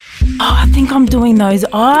think I'm doing those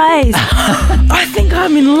eyes. I think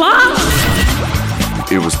I'm in love.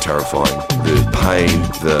 It was terrifying. The pain,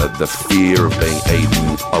 the fear of being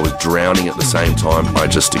eaten. I was drowning at the same time. I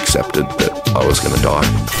just accepted that I was going to die.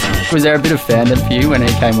 Was there a bit of fandom for you when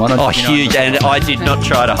he came on? Oh, huge. And I did not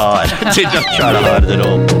try to hide. Did not try to hide it at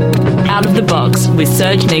all. Out of the Box with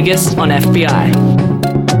Serge Negus on FBI.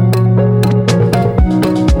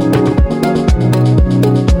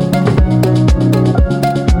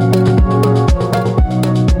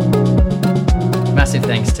 Massive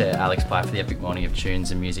thanks to Alex Pye for the epic morning of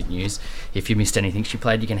tunes and music news. If you missed anything she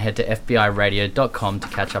played, you can head to fbiradio.com to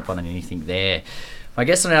catch up on anything there. My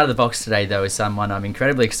guest on Out of the Box today, though, is someone I'm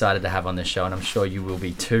incredibly excited to have on the show, and I'm sure you will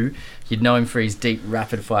be too. You'd know him for his deep,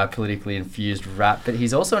 rapid-fire, politically infused rap, but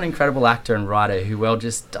he's also an incredible actor and writer who, well,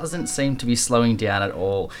 just doesn't seem to be slowing down at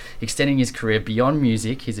all. Extending his career beyond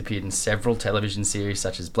music, he's appeared in several television series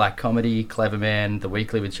such as Black Comedy, Clever Man, The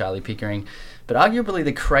Weekly with Charlie Pickering. But arguably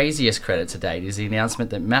the craziest credit to date is the announcement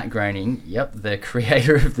that Matt Groening, the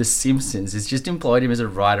creator of The Simpsons, has just employed him as a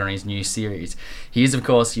writer on his new series. He is, of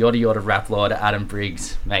course, Yorta Yorta rap lord Adam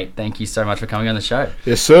Briggs. Mate, thank you so much for coming on the show.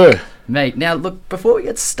 Yes, sir. Mate, now look, before we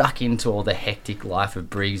get stuck into all the hectic life of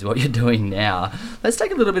Briggs, what you're doing now, let's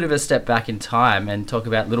take a little bit of a step back in time and talk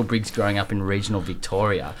about little Briggs growing up in regional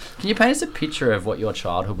Victoria. Can you paint us a picture of what your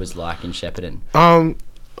childhood was like in Shepparton?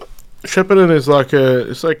 Shepparton is like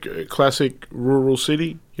a classic rural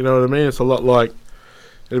city. You know what I mean? It'll be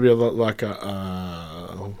a lot like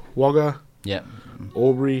a Wagga,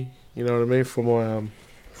 Albury. You know what I mean? For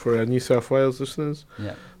our New South Wales listeners,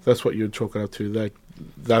 that's what you'd chalk it up to.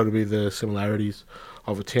 That would be the similarities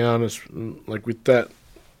of a town. It's like with that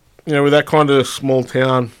kind of small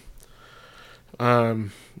town,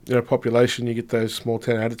 population. You get those small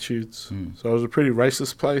town attitudes. So it was a pretty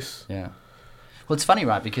racist place. Yeah. Well, it's funny,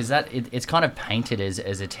 right? Because it's kind of painted as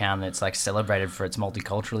a town that's like celebrated for its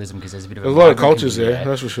multiculturalism because there's a bit of a lot of cultures there,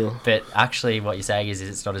 that's for sure. But actually, what you're saying is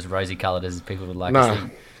it's not as rosy coloured as people would like to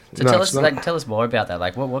think. So tell us more about that.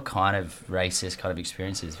 Like, what kind of racist kind of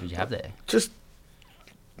experiences did you have there? Just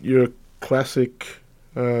your classic.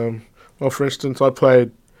 For instance, I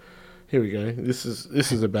played. Here we go. This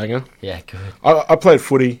is a banger. Yeah, good. I played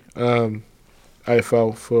footy,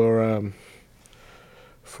 AFL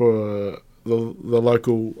for the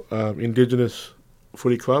local Indigenous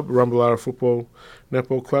footy club, Rumballara Football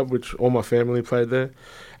Netball Club, which all my family played there.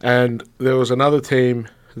 And there was another team,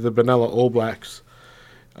 the Benalla All Blacks,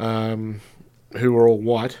 who were all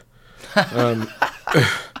white,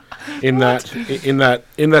 in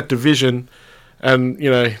that division. And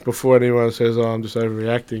before anyone says, "Oh, I'm just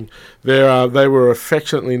overreacting," they were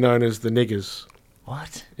affectionately known as the niggers.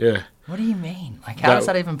 What? Yeah. What do you mean? Like, how is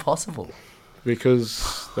that even possible?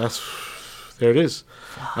 Because there it is.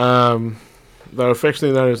 They're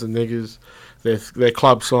affectionately known as the niggers. Their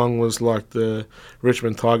club song was like the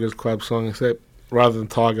Richmond Tigers club song, except rather than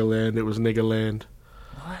Tigerland, it was Niggerland.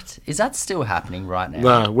 What? Is that still happening right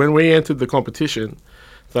now? No. When we entered the competition,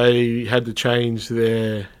 they had to change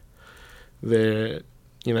their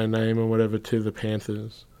name or whatever to the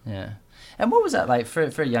Panthers. Yeah. And what was that like for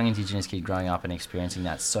a young Indigenous kid growing up and experiencing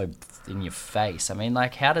that so in your face? I mean,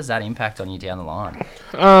 like, how does that impact on you down the line?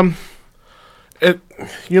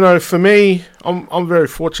 For me, I'm very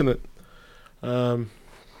fortunate. I'm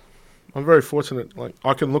very fortunate. Like,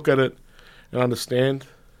 I can look at it and understand.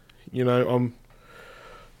 I'm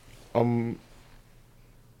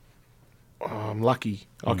lucky.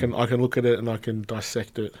 I can look at it and I can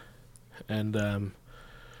dissect it, and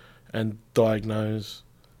diagnose,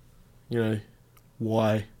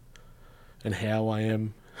 why and how I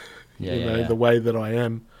am, the way that I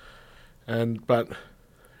am, but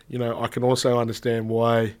I can also understand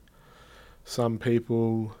why some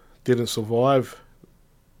people didn't survive,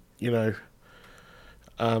 those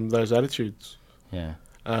attitudes. Yeah.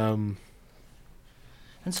 And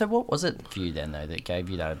so what was it for you then, though, that gave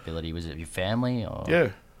you that ability? Was it your family? Or? Yeah,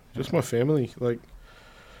 just my family. Like,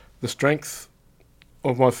 the strength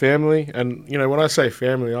of my family. And, when I say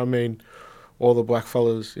family, I mean all the black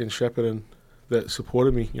fellas in Shepparton that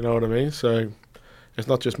supported me, you know what I mean? So it's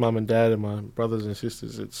not just mum and dad and my brothers and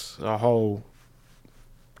sisters. It's a whole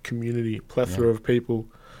community, plethora of people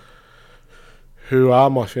who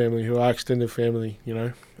are my family, who are extended family,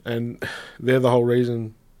 and they're the whole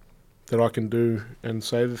reason that I can do and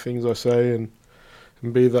say the things I say and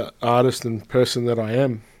be the artist and person that I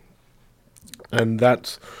am. And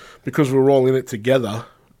that's because we're all in it together,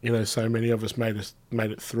 so many of us made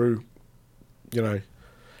it through,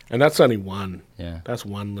 and that's only one. Yeah. That's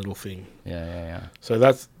one little thing. Yeah. So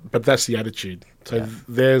that's the attitude. So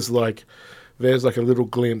there's like a little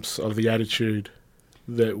glimpse of the attitude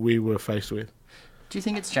that we were faced with. Do you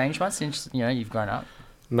think it's changed much since you've grown up?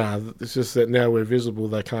 Nah, it's just that now we're visible.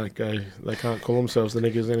 They can't call themselves the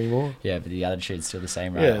niggers anymore. Yeah, but the attitude's still the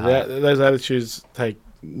same, right? Yeah, those attitudes take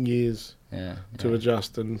years to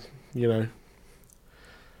adjust, and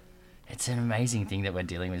It's an amazing thing that we're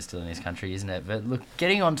dealing with still in this country, isn't it? But look,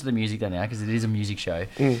 getting on to the music though now, because it is a music show,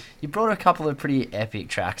 you brought a couple of pretty epic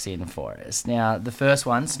tracks in for us. Now, the first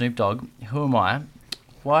one, Snoop Dogg, Who Am I?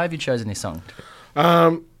 Why have you chosen this song?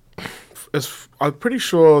 I'm pretty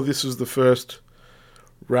sure this is the first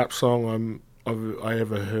rap song I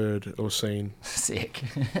ever heard or seen. Sick.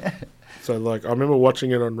 So, I remember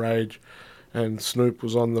watching it on Rage, and Snoop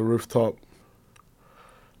was on the rooftop,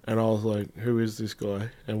 and I was like, who is this guy,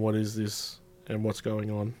 and what is this, and what's going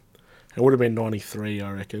on? It would have been 93,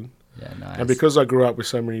 I reckon. Yeah, nice. And because I grew up with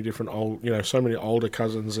so many different so many older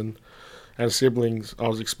cousins and siblings, I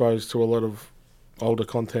was exposed to a lot of older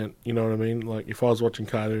content, you know what I mean? Like, if I was watching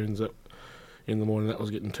cartoons in the morning, that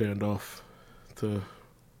was getting turned off to,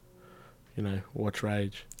 watch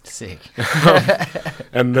Rage. Sick.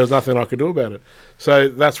 And there's nothing I could do about it. So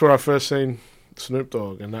that's where I first seen Snoop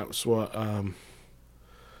Dogg, and that's what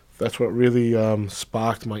really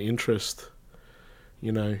sparked my interest,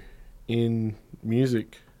 in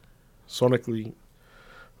music, sonically,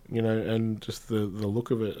 and just the look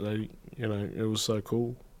of it. It was so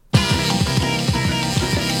cool.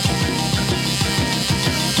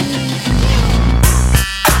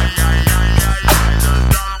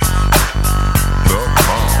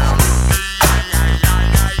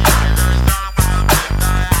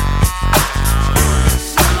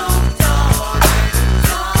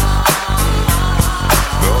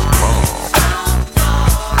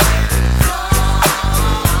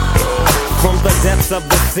 Depths of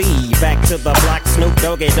the sea, back to the block, Snoop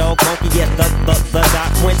Doggy Dogg, funky, yes, the doc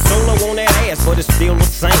went solo on that ass, but it's still the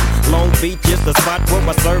same. Long Beach is the spot where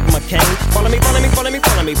I serve my cane. Follow me,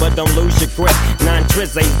 but don't lose your grip. 9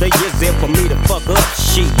 trizzies, the years there for me to fuck up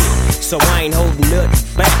shit. So I ain't holding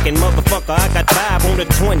nothing back, and motherfucker, I got 5 on the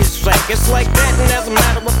 20 sack. It's like that, and as a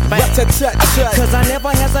matter of fact, cause I never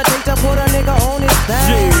hesitate to put a nigga on his back.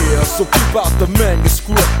 Yeah, so keep out the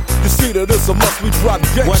manuscript. You see that it's a must, we drop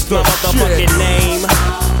gangsta. What's my motherfucking name?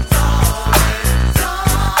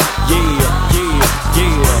 Yeah.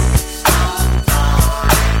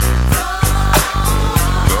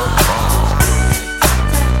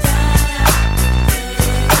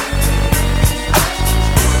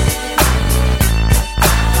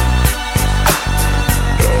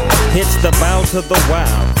 It's the bow to the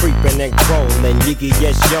wild, creeping and crawling, Yiggy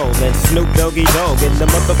yes yo, and Snoop Doggy Dogg in the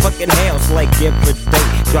motherfucking house like every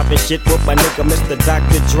day. Dropping shit with my nigga Mr.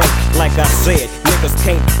 Dr. Dre. Like I said, niggas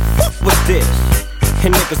can't fuck with this,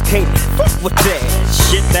 and niggas can't fuck with that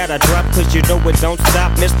shit that I drop, cause you know it don't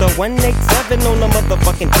stop. Mr. 187 on the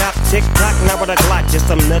motherfucking top. Tick tock, now with a Glock, just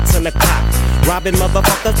some nuts in the cop. Robbing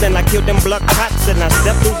motherfuckers, then I kill them blood cops. And I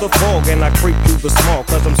step through the fog and I creep through the small,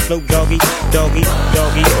 cause I'm Snoop Doggy, Doggy,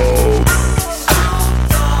 Doggy.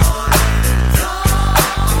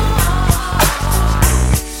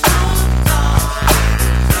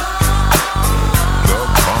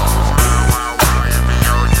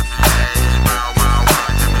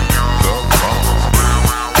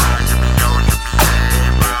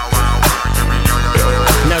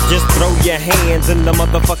 Just throw your hands in the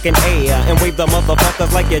motherfucking air and wave the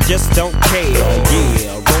motherfuckers like you just don't care.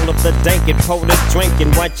 Yeah, roll up the dank and pour the drink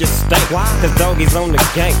and watch it stink. Cause Doggy's on the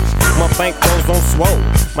gang, my bankrolls on swole.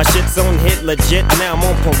 My shit's on hit legit, now I'm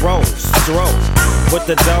on parole. Stroll with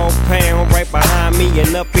the dog pound right behind me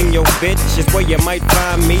and up in your bitch is where you might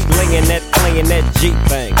find me playing that G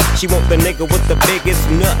thing. She want the nigga with the biggest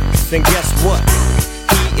nuts, and guess what?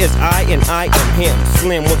 He is I and I am him.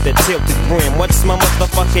 Slim with the tilted brim. What's my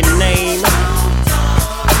motherfucking name?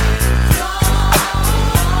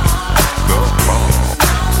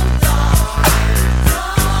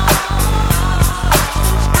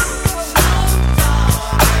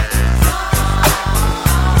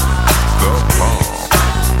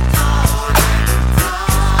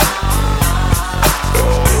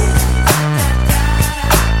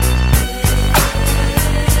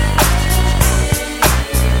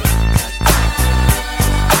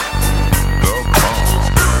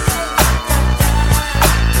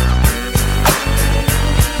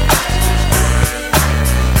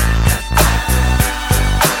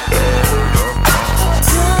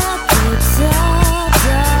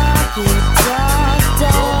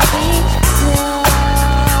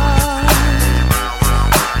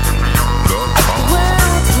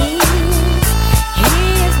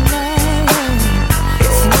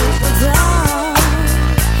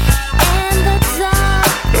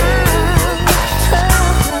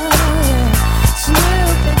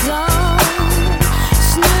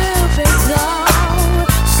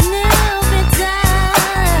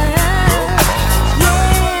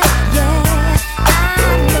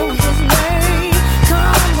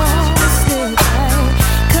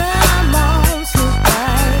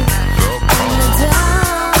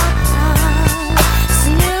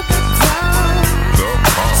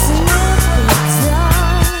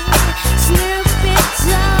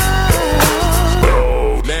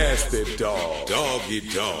 Doggy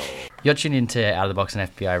Dog. You're tuned into Out of the Box on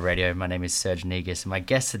FBI Radio. My name is Serge Negus, and my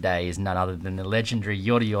guest today is none other than the legendary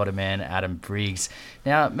Yorta Yorta man, Adam Briggs.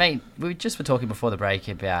 Now, mate, we just were talking before the break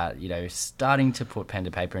about, starting to put pen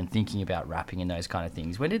to paper and thinking about rapping and those kind of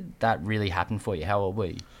things. When did that really happen for you? How old were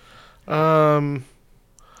you? I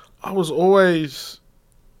was always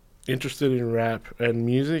interested in rap and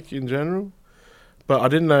music in general, but I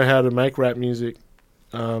didn't know how to make rap music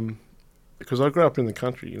because I grew up in the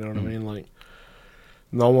country, you know what I mean? Like,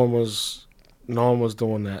 no one was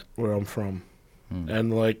doing that where I'm from.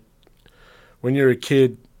 And, like, when you're a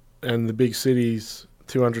kid and the big city's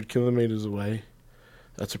 200 kilometers away,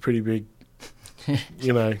 that's a pretty big,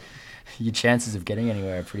 Your chances of getting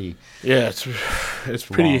anywhere are pretty... Yeah, it's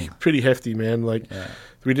pretty hefty, man. Like,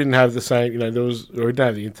 we didn't have the same, we didn't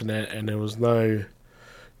have the internet, and there was no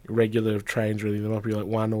regular trains really. There might be like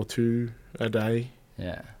one or two a day.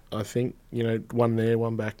 Yeah, I think one there,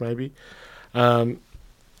 one back maybe. And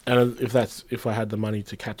if I had the money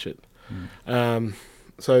to catch it.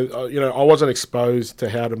 So I wasn't exposed to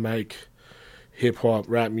how to make hip hop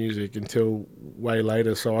rap music until way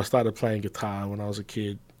later. So I started playing guitar when I was a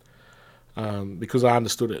kid because I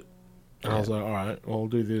understood it. And I was like, all right, I'll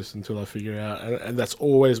do this until I figure it out. And that's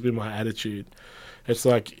always been my attitude. It's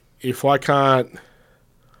like, if I can't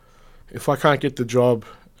get the job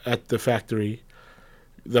at the factory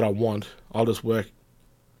that I want, I'll just work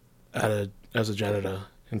as a janitor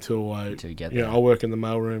until you get there. I'll work in the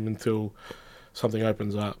mailroom until something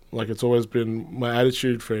opens up. Like, it's always been my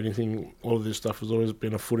attitude for anything. All of this stuff has always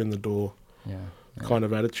been a foot in the door kind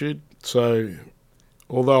of attitude. So,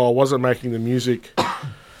 although I wasn't making the music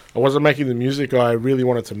I really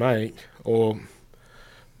wanted to make, or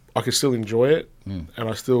I could still enjoy it, and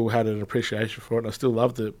I still had an appreciation for it, and I still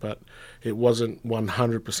loved it, but it wasn't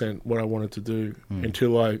 100% what I wanted to do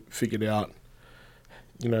until I figured out,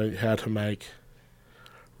 how to make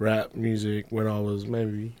rap music when I was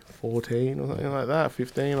maybe 14 or something like that,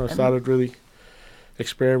 15. I started really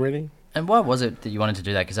experimenting. And why was it that you wanted to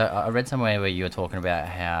do that? Because I read somewhere where you were talking about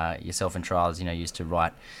how yourself and Trials, used to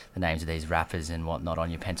write the names of these rappers and whatnot on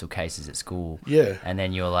your pencil cases at school. Yeah. And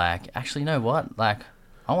then you were like, actually, you know what? Like,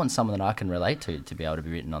 I want someone that I can relate to be able to be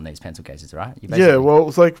written on these pencil cases, right? Yeah, well,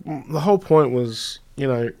 it's like the whole point was,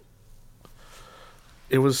 there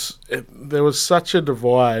was such a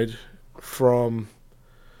divide from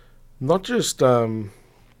not just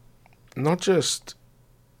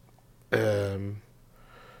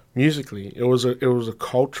musically, it was a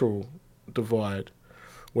cultural divide.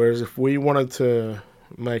 Whereas if we wanted to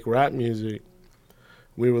make rap music,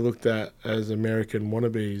 we were looked at as American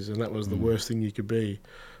wannabes, and that was the worst thing you could be.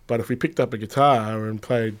 But if we picked up a guitar and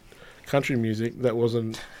played country music, that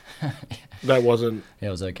wasn't. Yeah, it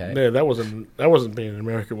was okay. Yeah, that wasn't being an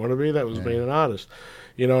American wannabe. That was being an artist.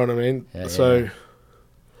 You know what I mean? Yeah,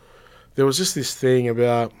 there was just this thing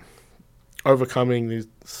about overcoming these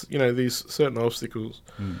certain obstacles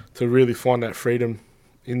to really find that freedom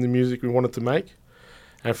in the music we wanted to make.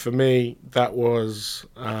 And for me, that was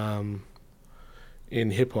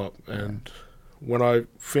in hip hop. And when I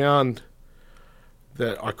found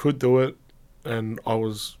that I could do it, and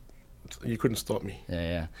you couldn't stop me.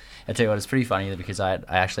 Yeah. I tell you what, it's pretty funny because I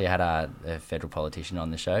actually had a federal politician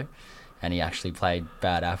on the show, and he actually played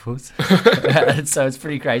Bad Apples. So it's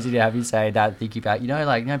pretty crazy to have you say that, thinking about,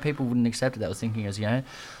 people wouldn't accept it. That was thinking as,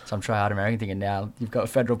 some try-hard American thing, and now you've got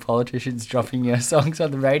federal politicians dropping your songs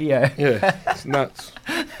on the radio. Yeah, it's nuts.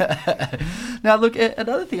 Now, look,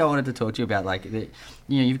 another thing I wanted to talk to you about,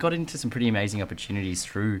 you've got into some pretty amazing opportunities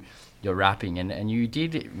through your rapping, and you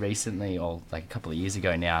did recently, or like a couple of years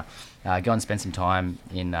ago now, go and spend some time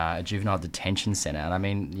in a juvenile detention centre. And I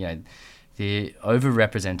mean, the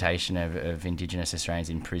overrepresentation of Indigenous Australians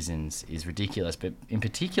in prisons is ridiculous, but in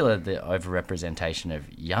particular, the overrepresentation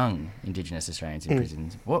of young Indigenous Australians in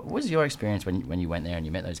prisons. What was your experience when you went there and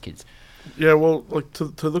you met those kids? Yeah, well, like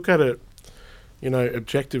to look at it,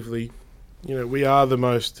 objectively, we are the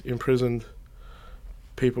most imprisoned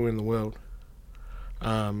people in the world,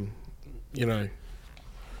 per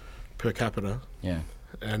capita. Yeah.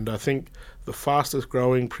 And I think the fastest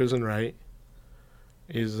growing prison rate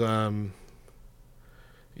is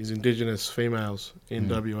Indigenous females in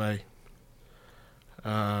WA.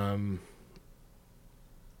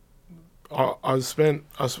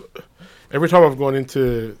 Every time I've gone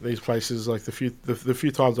into these places, like the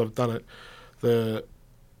few times I've done it,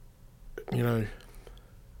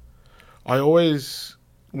 I always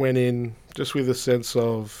went in just with a sense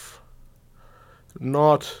of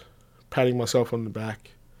not patting myself on the back,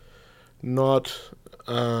 not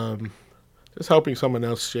just helping someone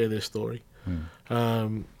else share their story. I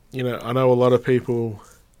know a lot of people,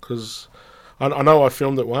 because I know I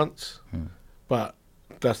filmed it once, but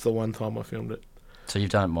that's the one time I filmed it. So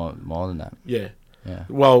you've done it more than that? Yeah. Yeah.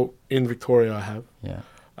 Well, in Victoria I have. Yeah.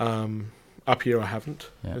 Up here I haven't.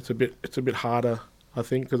 Yeah. It's a bit harder, I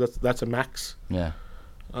think, because that's a max. Yeah.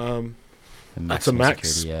 That's a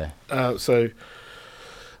max. Security, yeah. So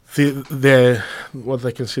they're what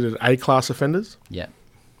they considered A-class offenders. Yeah.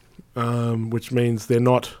 Which means they're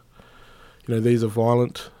not, these are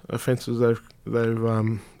violent offences they've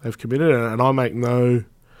committed, and I make no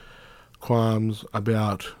qualms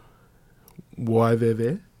about why they're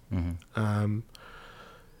there. Mm-hmm.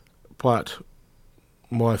 But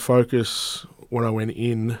my focus when I went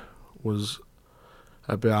in was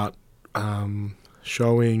about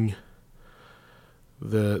showing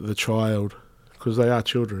the child, because they are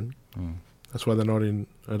children. That's why they're not in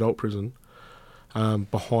adult prison.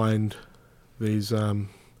 Behind these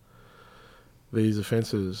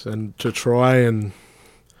offences, and to try and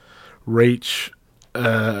reach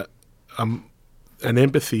an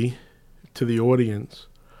empathy to the audience,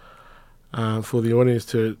 for the audience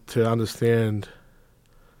to understand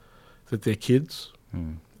that they're kids,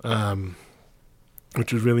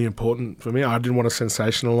 which was really important for me. I didn't want to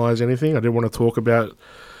sensationalise anything. I didn't want to talk about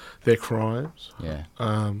their crimes,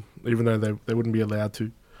 even though they wouldn't be allowed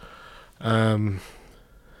to.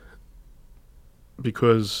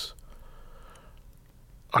 Because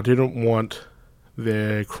I didn't want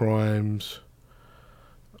their crimes,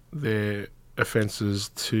 their offences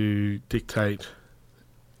to dictate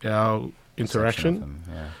our interaction,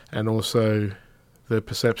 and also the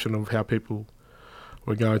perception of how people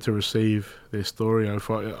were going to receive their story. I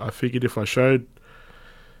figured if I showed,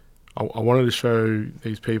 I wanted to show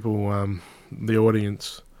these people, the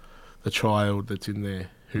audience, the child that's in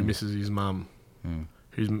there who misses his mum,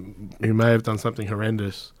 who may have done something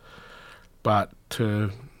horrendous, but to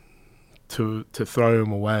throw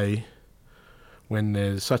him away when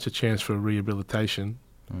there's such a chance for rehabilitation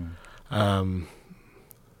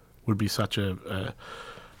would be such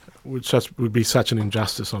would be such an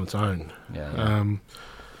injustice on its own.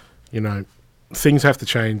 Things have to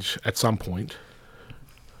change at some point.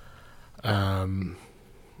 Do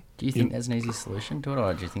you think there's an easy solution to it,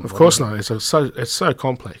 or do you think? Of course not. It's so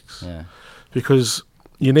complex. Yeah. Because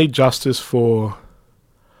you need justice for.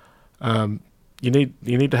 You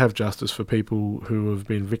need to have justice for people who have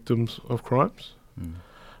been victims of crimes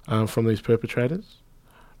from these perpetrators,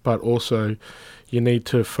 but also you need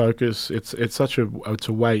to focus. It's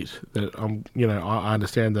a weight that I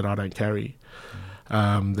understand that I don't carry.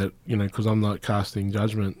 That because I'm not casting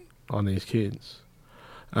judgment on these kids.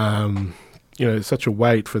 It's such a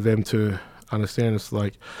weight for them to understand. It's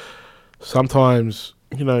like sometimes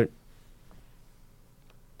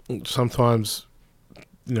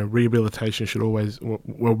rehabilitation should always be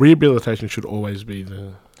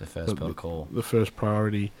the first protocol, the first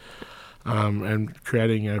priority, and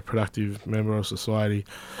creating a productive member of society.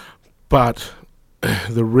 But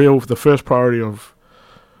the first priority of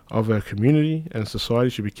our community and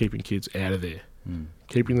society should be keeping kids out of there,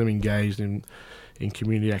 keeping them engaged in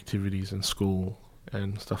community activities and school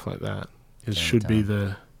and stuff like that. It should be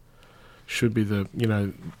the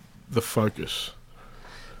focus.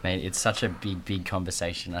 Mate, it's such a big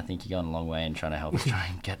conversation. I think you've gone a long way in trying to help us try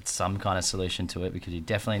and get some kind of solution to it, because you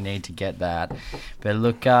definitely need to get that. But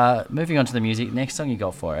look, moving on to the music, next song you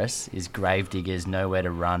got for us is Gravediggers, Nowhere to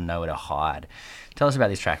Run, Nowhere to Hide. Tell us about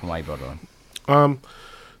this track and why you brought it on.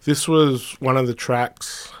 This was one of the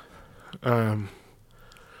tracks, another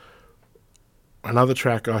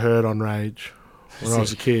track I heard on Rage when I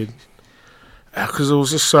was a kid. Because it was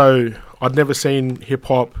just so... I'd never seen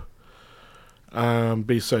hip-hop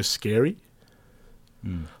be so scary.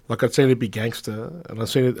 Like, I'd seen it be gangster, and I'd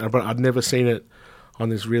seen it, but I'd never seen it on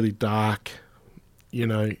this really dark,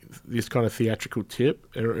 this kind of theatrical tip.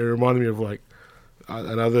 It reminded me of like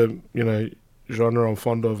another, genre I'm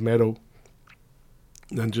fond of, metal,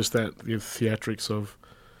 and just that the theatrics of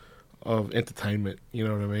entertainment. You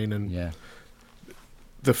know what I mean? And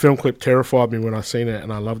the film clip terrified me when I seen it,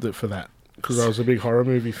 and I loved it for that, because I was a big horror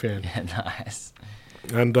movie fan. Yeah, nice.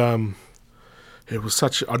 And it was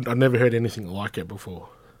I'd never heard anything like it before.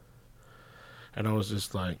 And I was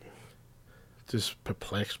just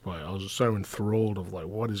perplexed by it. I was so enthralled of like,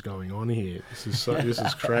 what is going on here? This is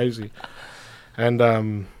crazy. And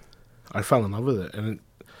I fell in love with it. And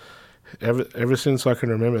ever since I can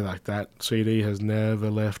remember, like, that CD has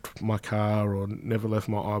never left my car or never left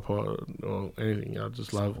my iPod or anything. I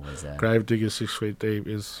just love Gravediggers, 6 Feet Deep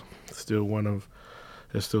is still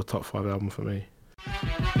top 5 album for me.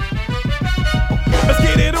 Let's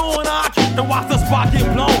get it on, and watch the spot get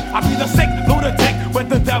blown. I be the sick lunatic with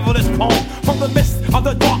the devilish poem. From the mist of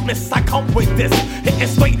the darkness, I come with this, hitting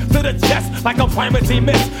straight to the chest like a primacy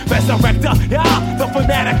mist. Resurrector, yeah, the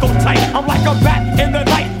fanatical type. I'm like a bat in the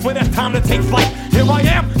night when it's time to take flight. Here I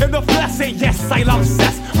am in the flesh, and yes, I'm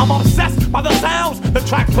obsessed. I'm obsessed by the sounds the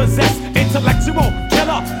track possess. Intellectual,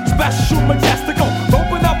 killer, special, majestical.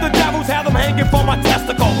 Open up the devils, have them hanging for my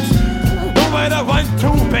testicles. Nowhere to run to,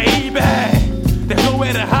 baby. There's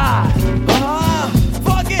nowhere to hide.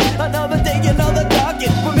 Fuck it, another day, another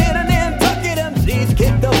target. From here to Nantucket, MCs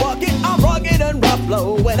kick the bucket. I'm rugged and rough,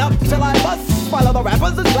 blowing up till I bust. While other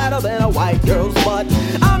rappers is flatter than a white girl's butt.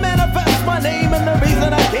 I manifest my name and the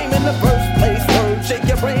reason I came in the first place. Word, shake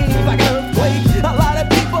your brains like an earthquake. A lot of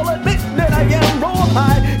people admit that I am raw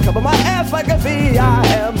high. Cover my ass like a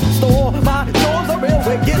V.I.M. store. My doors are real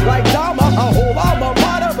wicked like Dharma. A whole armor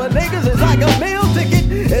rider for niggas is like a meal ticket.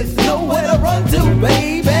 It's nowhere to run to,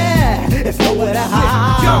 baby. It's nowhere to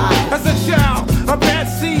hide. Yo, as a child, a bad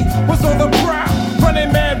seed was on the prowl.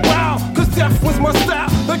 Running mad wild, cause death was my style.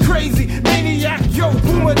 The crazy maniac, yo,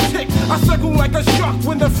 boomer tick. I circle like a shark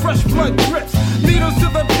when the fresh blood drips. Needles to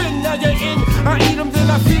the pin, now you're in. I eat them, then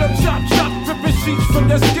I feed them, chop, chop. Ripping sheets from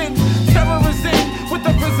their skin. Terror is in, with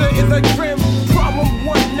the prison is a grim. Problem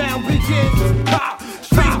one now begins. Ha!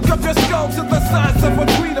 Speak up your skull to the size of a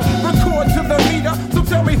tweeter. Record to the meter, so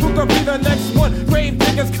tell me who could be the next one. Grave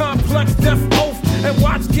diggers, complex, death oath, and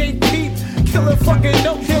watch gatekeep. Killing fucking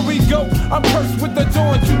note, here we go. I'm cursed with the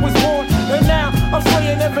dawn, you was born, and now I'm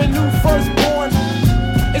slaying every new firstborn.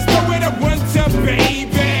 It's nowhere to run to,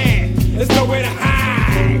 baby. It's nowhere to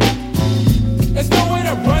hide. It's nowhere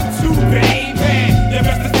to run to, baby. You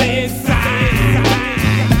best to stay inside.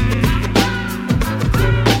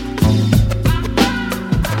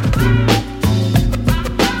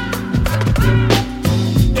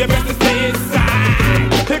 You best to stay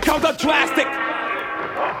inside. Here comes the drastic.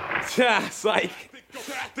 Yeah, it's like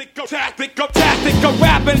tactical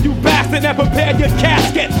rapping, you bastard, and prepare your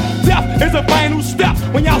casket. Death is a final step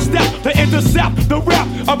when y'all step to intercept the rep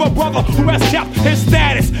of a brother who has kept his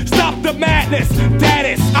status. Stop the madness, that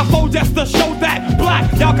is. I fold just to show that black,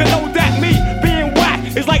 y'all can know that me being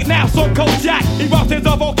whack is like now, so Kojak. Eruptions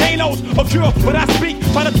of volcanoes occur when I speak,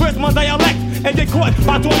 try to twist my dialect and get caught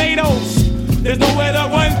by tornadoes. There's nowhere to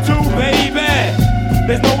run to, baby.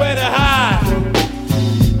 There's nowhere to hide.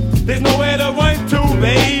 There's nowhere to run to,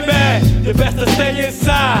 baby. You best to stay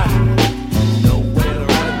inside. Nowhere to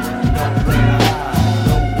run, nowhere to hide.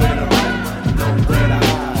 Nowhere to run, nowhere to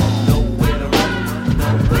hide. Nowhere to run,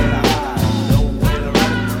 nowhere to hide. Nowhere to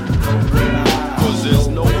run, nowhere to hide. 'Cause there's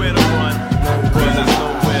nowhere to run, 'cause there's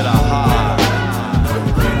nowhere to hide.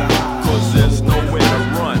 'Cause there's nowhere to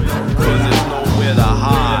run, 'cause there's nowhere to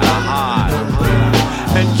hide.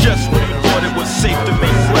 And just when you thought it was safe to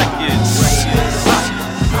make records,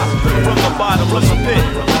 from the bottom of the pit,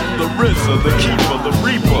 the RZA, the keeper, the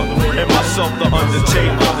reaper, and myself, the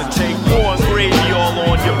undertaker. More gravy all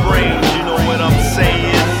on your brains, you know what I'm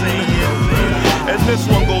saying? And this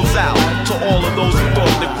one goes out to all of those who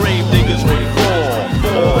thought the grave diggers would fall,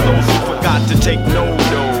 all those who forgot to take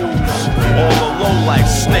no-nos, all the low-life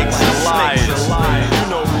snakes and liars. You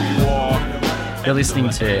know who you are. You're listening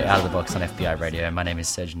to Out of the Box on FBI Radio. My name is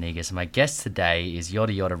Serge Negus, and my guest today is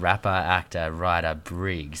Yorta Yorta rapper, actor, writer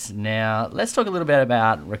Briggs. Now, let's talk a little bit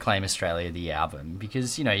about Reclaim Australia, the album,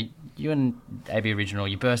 because, you know, you and AB Original,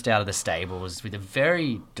 you burst out of the stables with a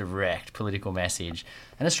very direct political message,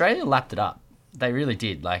 and Australia lapped it up. They really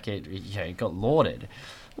did. Like, it got lauded.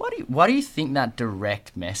 Why do you think that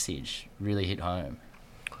direct message really hit home?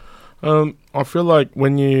 I feel like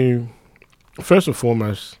when you, first and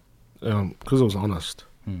foremost, because it was honest.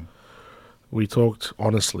 We talked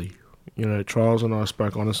honestly. You know, Trials and I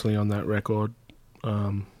spoke honestly on that record,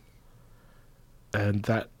 and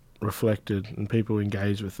that reflected, and people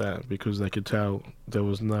engaged with that because they could tell there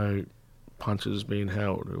was no punches being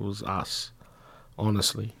held. It was us,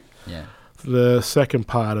 honestly. Yeah. The second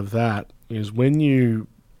part of that is when you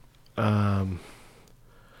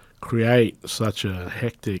create such a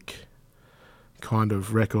hectic kind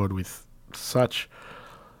of record with such,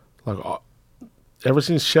 like, ever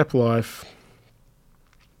since Shep Life,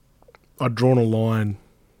 I'd drawn a line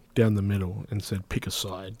down the middle and said, pick a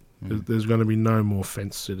side. There's going to be no more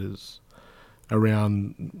fence sitters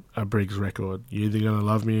around a Briggs record. You're either going to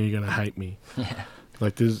love me or you're going to hate me. Yeah.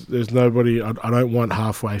 Like, there's nobody, I don't want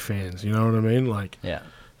halfway fans, you know what I mean? Like, Yeah.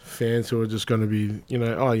 fans who are just going to be, you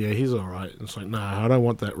know, oh yeah, he's all right. It's like, nah, I don't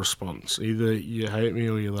want that response. Either you hate me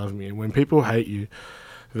or you love me. And when people hate you,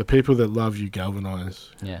 the people that love you galvanize.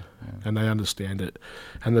 Yeah. And they understand it.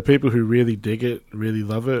 And the people who really dig it, really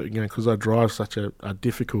love it, you know, because I drive such a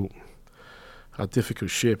difficult a difficult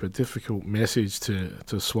ship, a difficult message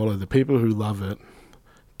to swallow. The people who love it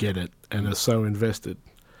get it and are so invested.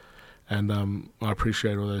 And I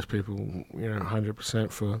appreciate all those people,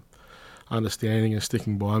 100% for understanding and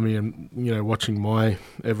sticking by me and, watching my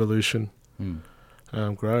evolution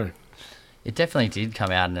grow. It definitely did come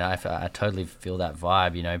out, and I totally feel that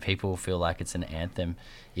vibe. People feel like it's an anthem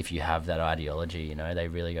if you have that ideology. They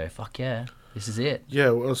really go, fuck yeah, this is it. Yeah,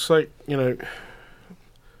 well, it's like,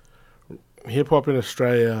 hip-hop in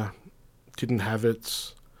Australia didn't have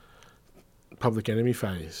its Public Enemy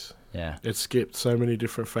phase. Yeah. It skipped so many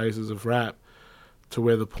different phases of rap to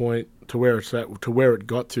where it's at, to where it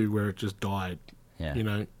got to, where it just died.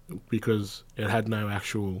 Yeah. Because it had no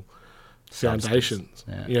actual foundations.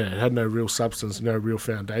 Yeah. It had no real substance, no real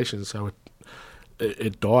foundation. So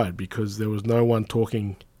it died because there was no one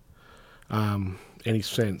talking any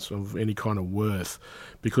sense of any kind of worth,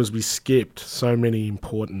 because we skipped so many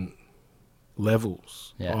important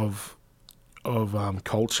levels of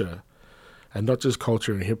culture, and not just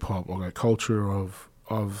culture in hip hop, or culture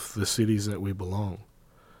of the cities that we belong.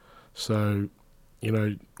 So,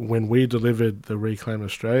 when we delivered the Reclaim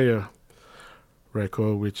Australia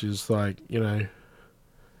record, which is like, out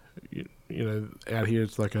here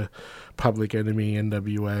it's like a Public Enemy,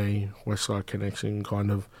 NWA, West Side Connection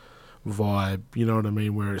kind of vibe, you know what I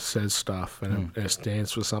mean, where it says stuff and it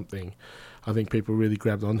stands for something. I think people really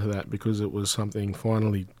grabbed onto that because it was something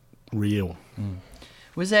finally real.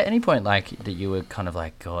 Was there any point that you were kind of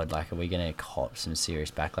like, God, are we going to cop some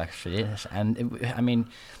serious backlash for this? And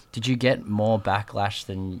did you get more backlash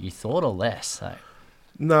than you thought, or less?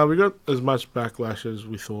 No, we got as much backlash as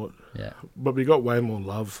we thought. Yeah. But we got way more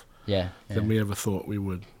love than we ever thought we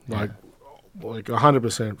would. Like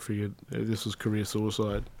 100% figured this was career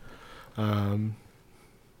suicide.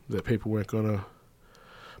 That people weren't going to...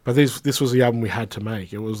 But this was the album we had to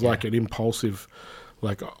make. It was like an impulsive...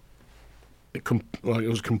 it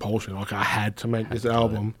was compulsion. I had to make this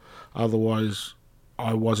album, otherwise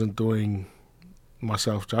I wasn't doing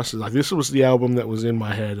myself justice. This was the album that was in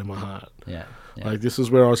my head and my heart. Yeah. This is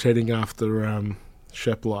where I was heading after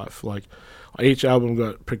Shep Life. Each album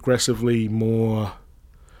got progressively more,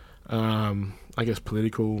 I guess,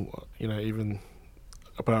 political. Even,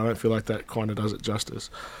 but I don't feel like that kind of does it justice.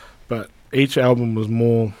 But each album was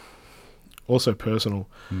more, also personal,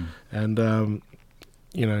 and.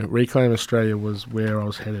 Reclaim Australia was where I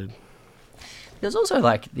was headed. There's also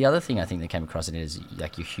the other thing I think that came across in it is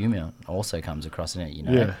your humour also comes across in it.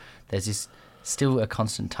 Yeah. There's this still a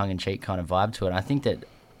constant tongue-in-cheek kind of vibe to it. And I think that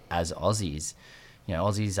as Aussies,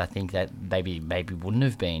 I think that maybe wouldn't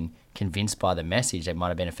have been convinced by the message. They might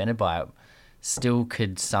have been offended by it. Still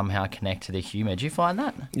could somehow connect to the humour. Do you find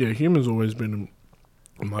that? Yeah, humour's always been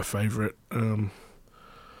my favourite.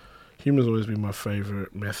 Humour's always been my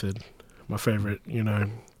favourite method. My favourite,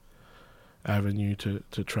 avenue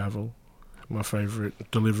to travel. My favourite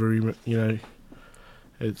delivery,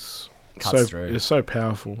 it's cuts through. It's so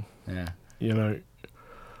powerful. Yeah.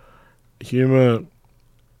 Humour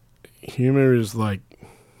is like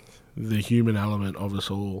the human element of us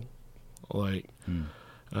all.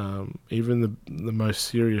 Even the most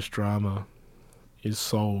serious drama is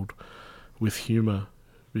sold with humour,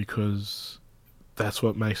 because that's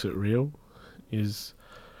what makes it real. Is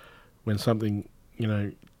when something,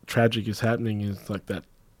 tragic is happening, is like that,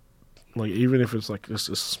 even if it's just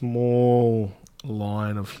a small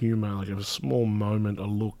line of humour, a small moment, a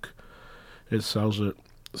look, it sells it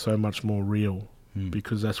so much more real,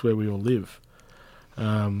 because that's where we all live.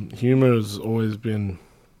 Humour has always been,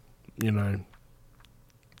 the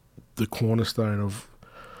cornerstone of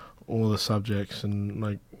all the subjects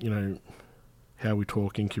and, how we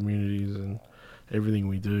talk in communities and everything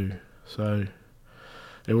we do. So...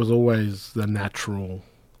 it was always the natural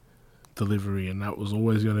delivery, and that was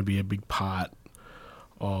always going to be a big part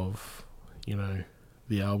of,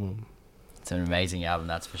 the album. It's an amazing album,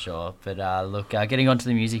 that's for sure. But getting on to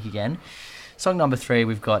the music again. Song number 3,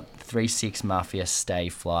 we've got 3-6 Mafia, Stay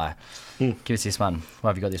Fly. Give us this one.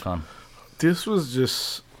 Why have you got this one? This was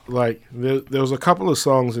just, there was a couple of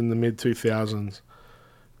songs in the mid-2000s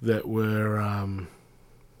that were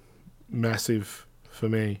massive for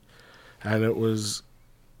me, and it was...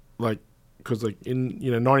 because in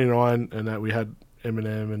 99 and that, we had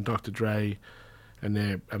Eminem and Dr. Dre, and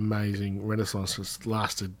their amazing renaissance has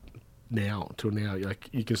lasted till now.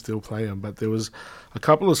 You can still play them, but there was a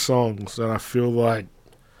couple of songs that I feel like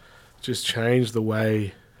just changed the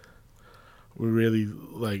way we really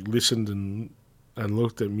listened and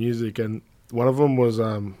looked at music. And one of them was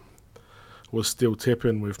Still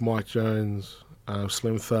Tippin' with Mike Jones,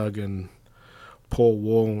 Slim Thug, and Paul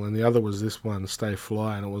Wall, and the other was this one, Stay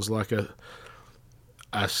Fly, and it was like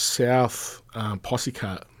a South posse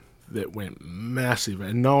cut that went massive,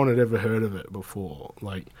 and no one had ever heard of it before.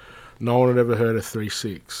 Like, no one had ever heard of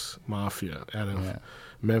 3-6 Mafia out of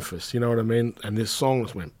Memphis. You know what I mean? And this song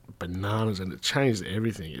just went bananas, and it changed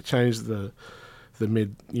everything. It changed the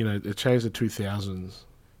mid, it changed the 2000s.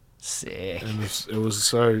 Sick. And it was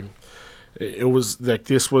so. It was like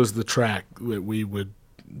this was the track that we would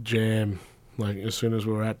jam, like as soon as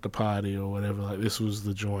we were at the party or whatever. Like this was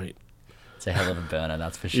the joint. It's a hell of a burner,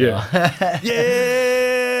 that's for sure. Yeah.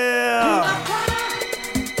 Yeah!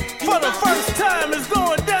 For the first time, it's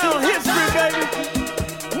going down history, baby.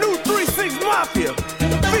 New 3-6 Mafia,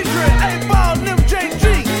 featuring 8-Ball and MJG,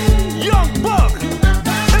 Young Buck.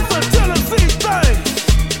 It's a Tennessee thing.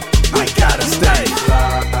 We gotta stay.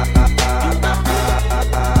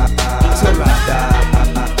 Till I die,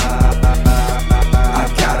 I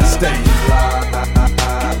gotta stay.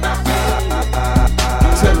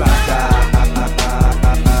 Till I die,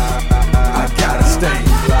 I gotta stay.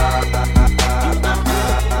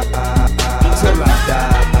 Till I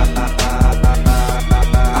die,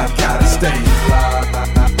 I gotta stay.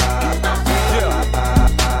 Yeah.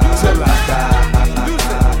 Till I die.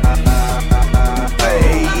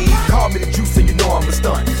 Hey, call me the juice and you know I'm a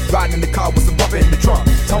stunt. Riding in the car with some bump in the trunk.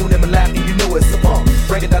 Tone in my lap and you know it's a pump.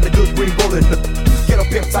 Breaking down the good green bullet in the get up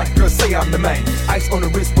pimp tight, girl, say I'm the main. Ice on the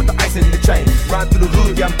wrist with the ice in the chain. Ride through the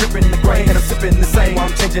hood, yeah, I'm dripping the grain. And I'm sipping the same while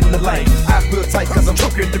I'm changing the lane. Eyes real tight cause I'm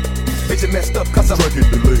choking the bitch and messed up cause I'm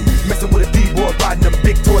drinking the lean. Messing with a D-boy, riding them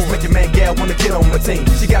big toys, making man gal wanna get on my team.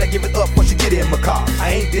 She gotta give it up when she get in my car.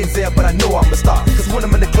 I ain't Denzel, but I know I'm a star. Cause when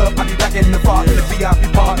I'm in the club, I be back in the bar. In the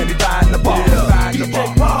VIP bar, and be buying the bar. DJ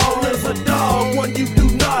Paul is a dog, one you do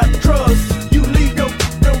not trust. You leave your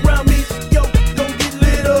around me, yo, gon' get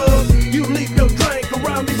lit up. You leave your drink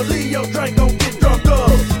around me, but leave your drink gon' get drunk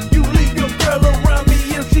up. You leave your girl around me,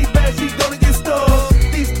 if she bad, she gonna get stuck.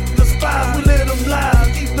 These the spies, we let them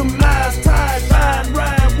lie, keep them lies tied, fine,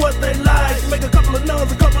 ride what they like. Make a couple of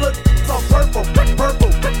nuns, a couple of all purple,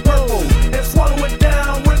 purple, purple, and swallow it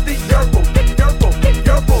down with the yerple, yerple,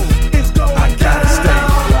 yerple. It's going I gotta down. Stay.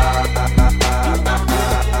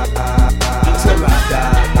 Till I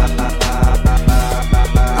die,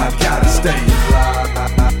 I gotta stay.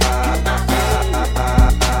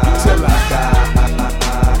 Till I die.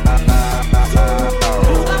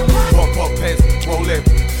 Pump up pants, roll it.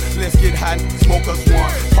 Let's get hot, smoke us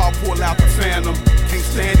one. Pop pull out the phantom. Can't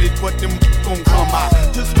stand it, but them gon' come out.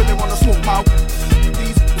 Just really wanna smoke my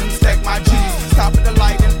these stack my G's. Stop at the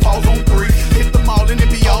light and pause on 3. Hit them all and it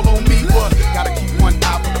be all on me. But gotta keep one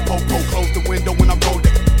eye for the popo. Close the window when I'm rolling.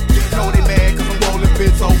 Know they mad cause I'm rolling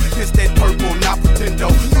benzo. This that purple, not pretendo.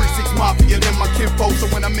 3-6 Mafia, then my kinfo. So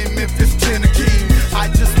when I'm in Memphis, Tennessee, I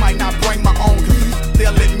just might not bring my own. Cause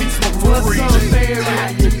they'll let me smoke for free. What's up, Mary? How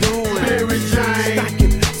you doing? Mary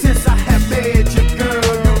Jane. Since I have met you, girl,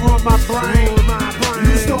 you run my brain.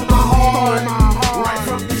 You stole my heart, right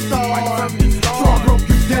from the start. So I broke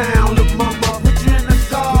you down, look mama, put you in the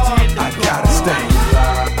dark. I gotta stay.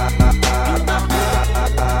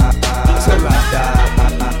 Till I die,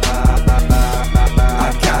 I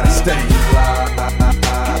gotta stay.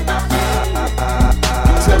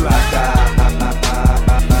 Till I die.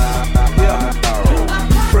 Yeah.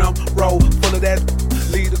 Front row full of that.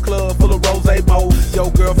 Lead the club full of rose mo. Yo,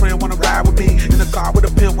 girlfriend wanna ride with me in the car with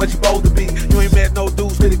a pimp when she supposed to be. You ain't met no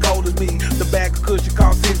dudes really cold as me. The bag of cushion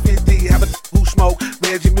cost $6.50. Have a who smoke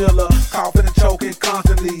Reggie Miller, coughing and choking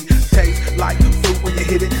constantly. Tastes like fruit when you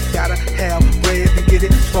hit it. Gotta have bread to get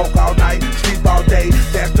it. Smoke all night, sleep all day.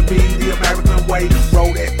 That's to me the American way.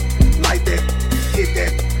 Roll that, light that, hit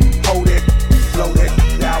that, hold that, blow that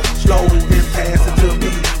out slow, then pass it to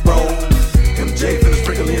me. Roll. MJ finna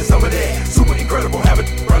sprinkle in some of that. Super incredible, have it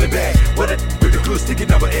run it back. What it with the good sticky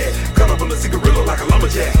number at. Cut up on a cigarillo like a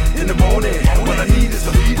lumberjack. In the morning, what I need is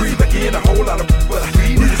some breathe again, a whole lot of what I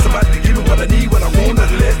need is somebody to give me what I need, what I want,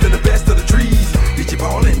 nothing less than the best of the trees. DJ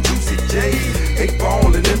Ball and Juicy J,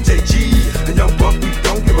 8-Ball and MJG, and Young Buck, we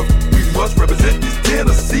don't give a we must represent this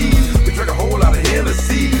Tennessee. We drink a whole lot of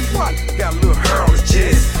Hennessy. What? Got a little hair on his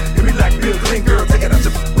chest. Hit me like Bill Clinton, girl, take it out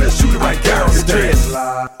your we'll shoot it right there on the dress.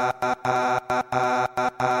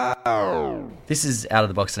 This is Out of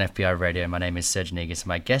the Box on FBI Radio. My name is Serge Negus.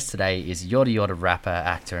 My guest today is Yorta Yorta rapper,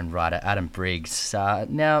 actor and writer Adam Briggs.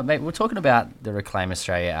 Now, mate, we're talking about the Reclaim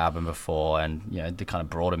Australia album before and, you know, the kind of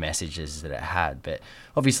broader messages that it had. But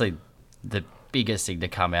obviously the biggest thing to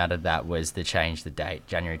come out of that was the change the date,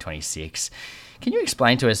 January 26. Can you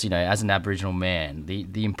explain to us, you know, as an Aboriginal man,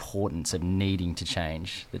 the importance of needing to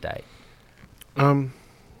change the date? I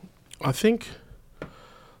think,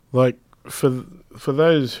 like, for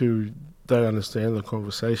those who don't understand the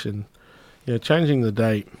conversation, Yeah, changing the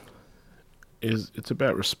date it's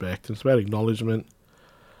about respect. It's about acknowledgement.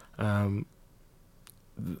 You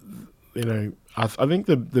know, I think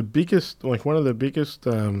the biggest, like one of the biggest,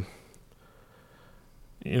 you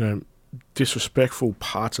know, disrespectful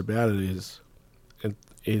parts about it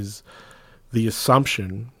is the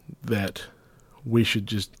assumption that we should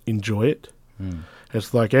just enjoy it.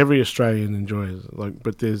 It's like every Australian enjoys it. Like,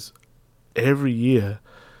 but every year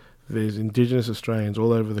there's Indigenous Australians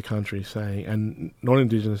all over the country saying, and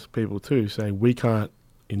non-Indigenous people too, saying we can't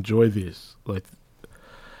enjoy this. Like,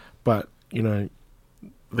 but you know,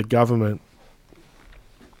 the government,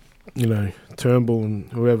 you know, Turnbull and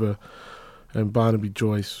whoever, and Barnaby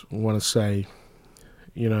Joyce want to say,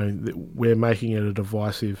 you know, that we're making it a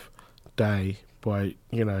divisive day by,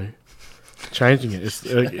 you know, changing it. It's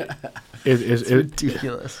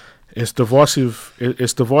ridiculous. It's divisive.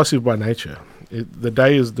 It's divisive by nature. The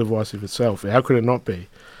day is divisive itself. How could it not be?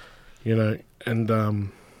 You know,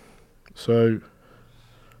 and so,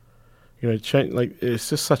 you know, like it's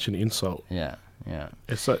just such an insult. Yeah.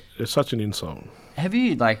 It's such an insult. Have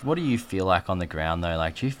you, like, what do you feel like on the ground though?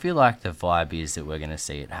 Like, do you feel like the vibe is that we're going to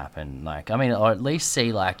see it happen? Like, I mean, or at least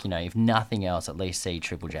see, like, you know, if nothing else, at least see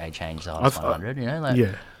Triple J change the Hottest 100. You know, like,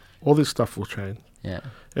 yeah, all this stuff will change. Yeah,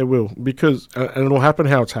 it will, because and it'll happen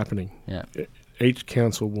how it's happening. Yeah, each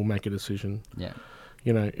council will make a decision. Yeah,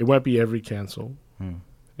 you know, it won't be every council.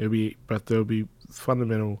 But there'll be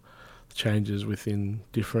fundamental changes within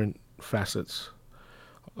different facets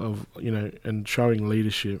of, you know, and showing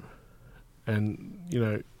leadership, and you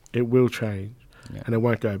know, it will change, and it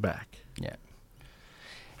won't go back. Yeah.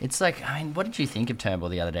 It's like, I mean, what did you think of Turnbull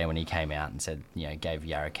the other day when he came out and said, you know, gave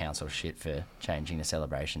Yarra Council shit for changing the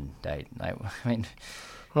celebration date? Like, I mean,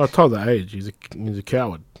 well, I told the age he's a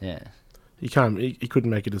coward. Yeah, he couldn't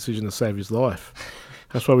make a decision to save his life.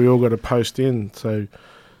 That's why we all got to post in, so,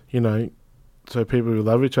 you know, so people who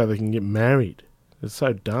love each other can get married. It's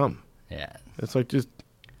so dumb. Yeah, it's like, just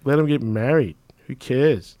let them get married. Who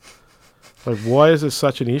cares? Like, why is this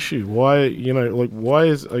such an issue? Why, you know, like, why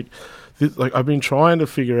is, like, this, like, I've been trying to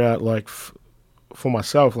figure out, like, for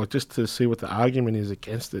myself, like, just to see what the argument is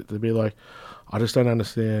against it, to be like, I just don't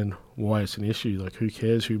understand why it's an issue. Like, who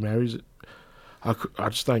cares who marries it? I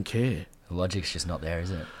just don't care. The logic's just not there, is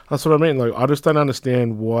it? That's what I mean. Like, I just don't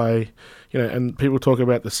understand why, you know, and people talk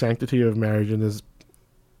about the sanctity of marriage, and there's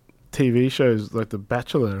TV shows like The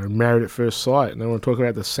Bachelor and Married at First Sight, and they want to talk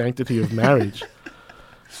about the sanctity of marriage.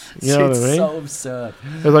 You know what I mean? It's so absurd.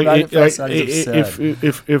 It's like,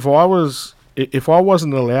 if I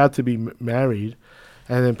wasn't allowed to be married,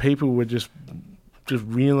 and then people were just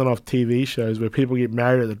reeling off TV shows where people get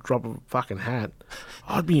married at the drop of a fucking hat,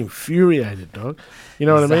 I'd be infuriated, dog. You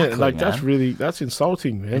know what I mean? Like, man. That's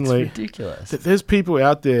insulting, man. It's like, ridiculous. There's people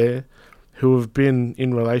out there who have been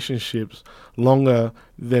in relationships longer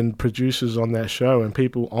than producers on that show and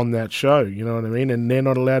people on that show, you know what I mean? And they're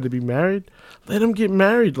not allowed to be married. Let them get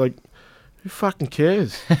married. Like, who fucking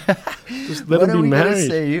cares? Just let them be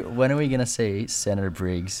married. When are we going to see Senator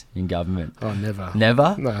Briggs in government? Oh, never.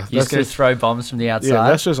 Never? No. You're just going to throw bombs from the outside? Yeah,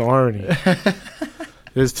 that's just irony.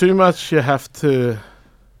 There's too much you have to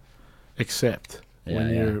accept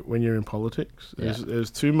when you're in politics.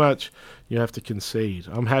 There's too much you have to concede.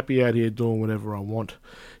 I'm happy out here doing whatever I want.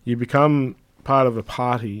 You become part of a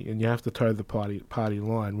party, and you have to toe the party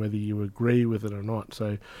line, whether you agree with it or not.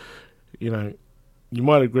 So, you know, you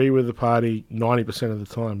might agree with the party 90% of the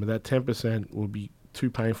time, but that 10% will be too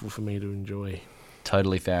painful for me to enjoy.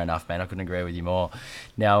 Totally fair enough, man. I couldn't agree with you more.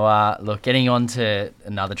 Now, look, getting on to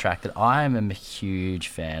another track that I am a huge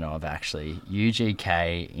fan of, actually,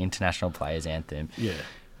 UGK, International Players Anthem. Yeah.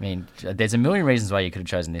 I mean, there's a million reasons why you could have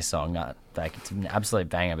chosen this song. Like, it's an absolute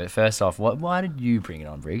banger. But first off, why did you bring it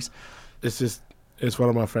on, Briggs? It's one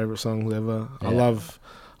of my favourite songs ever. Yeah.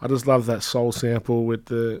 I just love that soul sample with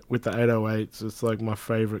the 808s. It's like my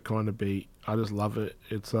favourite kind of beat. I just love it.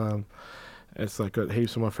 It's like got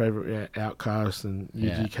heaps of my favourite Outkast and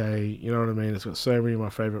UGK. You know what I mean? It's got so many of my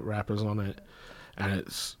favourite rappers on it, and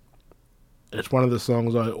it's one of the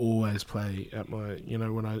songs I always play at my, you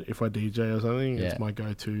know, if I DJ or something. Yeah. It's my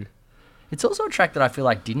go-to. It's also a track that I feel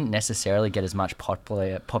like didn't necessarily get as much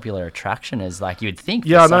popular attraction as like you'd think.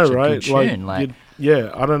 Yeah, I know, such a right? Good tune.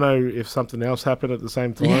 I don't know if something else happened at the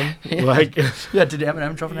same time. Did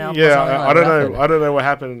Eminem drop an album? Yeah, I don't know. I don't know what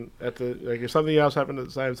happened if something else happened at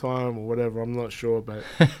the same time or whatever. I'm not sure, but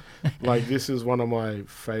like, this is one of my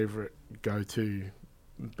favorite go-to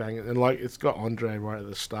bangers, and like, it's got Andre right at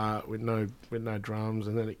the start with no drums,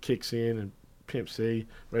 and then it kicks in, and Pimp C,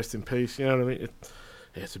 rest in peace. You know what I mean?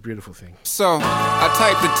 Yeah, it's a beautiful thing. So, I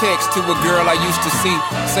typed a text to a girl I used to see,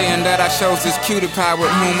 saying that I chose this cutie pie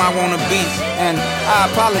with whom I wanna be. And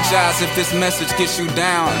I apologize if this message gets you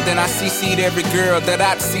down. Then I CC'd every girl that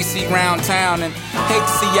I'd CC round town. And hate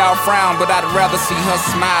to see y'all frown, but I'd rather see her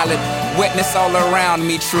smiling. Wetness all around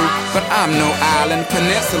me, true, but I'm no island,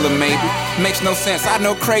 peninsula maybe. Makes no sense, I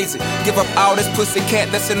know crazy. Give up all this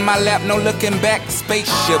pussycat that's in my lap, no looking back.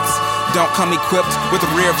 Spaceships don't come equipped with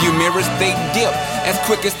rear view mirrors, they dip as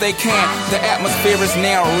quick as they can. The atmosphere is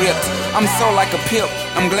now ripped. I'm so like a pimp,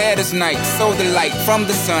 I'm glad it's night. So the light from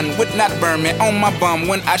the sun would not burn me on my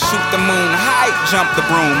bum when I shoot the moon. High jump the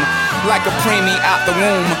broom like a preemie out the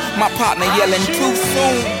womb. My partner yelling too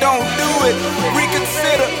soon, don't do it,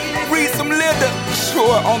 reconsider, read some litter.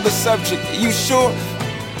 Sure on the subject, you sure?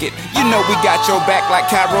 You know we got your back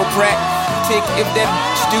like chiropractic. If that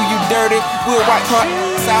do you dirty, we'll wipe her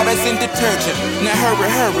out as in detergent. Now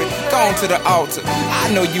hurry, go on to the altar. I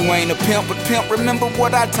know you ain't a pimp, but pimp, remember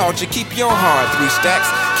what I taught you. Keep your heart, 3 stacks.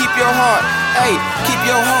 Keep your heart, hey, keep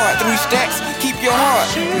your heart, 3 stacks. Keep your heart,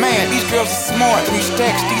 man, these girls are smart. 3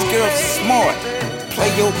 stacks, these girls are smart.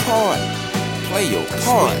 Play your part. Play your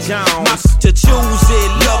part. To choose it,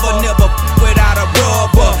 lover, never without a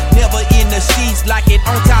rubber. Never in the sheets like it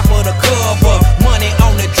on top of the cover. Money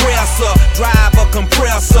on the dresser, drive a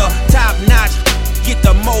compressor. Top notch, get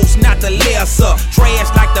the most, not the lesser. Trash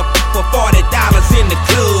like the for $40 in the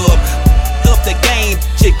club. Up the game,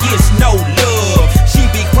 she gets no love. She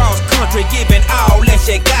be cross country, giving all that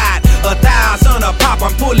she got. 1,000 a pop,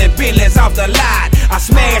 I'm pulling billions off the lot. I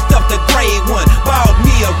smashed up the gray one, bought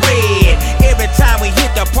me a red. Every time we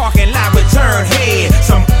hit the parking lot, we turn head.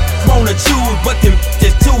 Some wanna choose, but them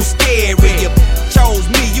just too scary. You chose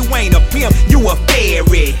me, you ain't a pimp, you a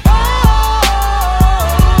fairy.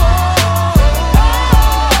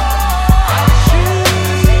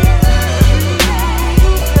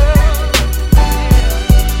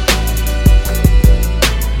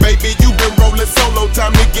 Baby, you been rolling solo,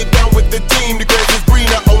 time to get down with the team. The grass is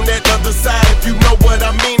greener on that other side, if you know what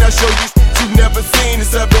I mean. I show you you've never seen, the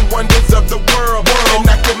 7 wonders of the world. And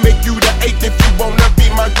I can make you the 8th if you wanna be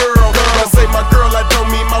my girl. When I say my girl, I don't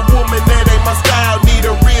mean my woman, that ain't my style. Need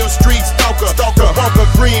a real street stalker, walk a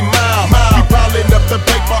green mile. We piling up the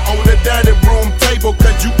paper on the dining room table,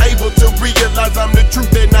 cause you able to realize I'm the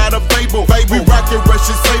truth and not a fable. We rockin'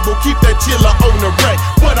 Russian sable, keep that chiller on the rack.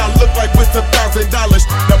 What I look like with some $1,000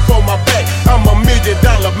 up on my back. I'm $1 million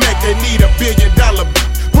Mac, they need $1 billion.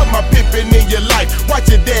 Put my pimpin' in your life, watch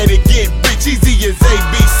your daddy get rich. Easy as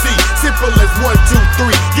ABC, simple as 1, 2,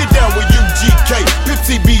 3. Get down with UGK, Pimp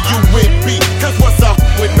CBU with B. Cause what's up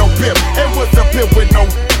with no pimp, and what's a pimp with no?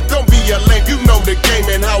 Don't be a lame, you know the game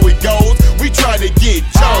and how it goes. We try to get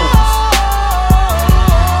Jones.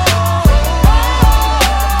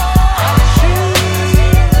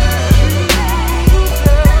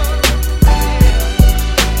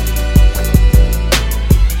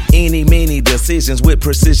 Many decisions with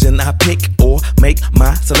precision. I pick or make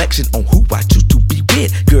my selection on who I choose to be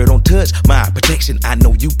with. Girl, don't touch my protection. I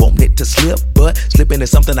know you want it to slip, but slipping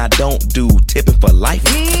is something I don't do. Tipping for life.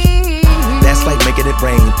 That's like making it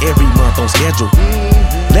rain every month on schedule.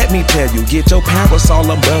 Let me tell you, get your parasol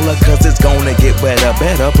umbrella, cause it's gonna get wetter.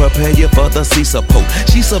 Better prepare you for the sea support.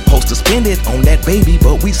 She's supposed to spend it on that baby,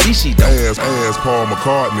 but we see she don't. As Paul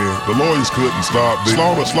McCartney, the lawyers couldn't stop this.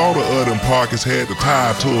 Slaughter of them pockets had to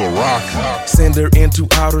tie to a rocket. Send her into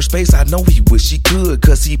outer space, I know he wish he could,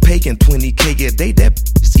 cause he paying $20K a day, that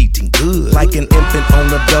is eating good. Like an infant on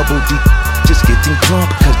a double D, just getting drunk,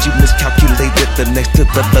 cause you miscalculated the next to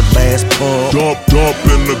the last pump. Dump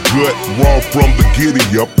in the gut, raw from the giddy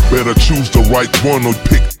up. Better choose the right one or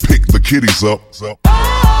pick the kitties up.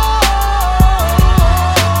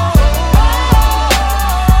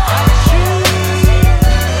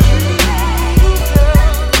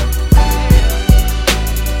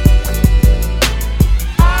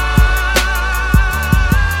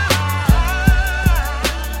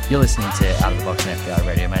 You're listening to Out of the Box on FBI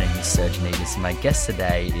Radio. My name is Serge Negus, and my guest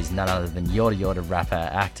today is none other than Yorta Yorta rapper,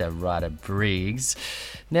 actor, writer Briggs.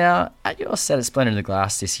 Now, at your set at Splendor in the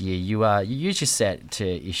Glass this year, you used your set to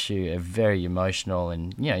issue a very emotional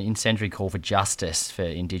and incendiary call for justice for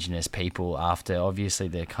Indigenous people after obviously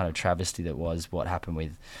the kind of travesty that was what happened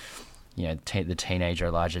with the teenager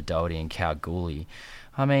Elijah Doherty and Kalgoorlie.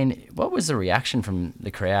 I mean, what was the reaction from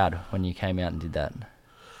the crowd when you came out and did that?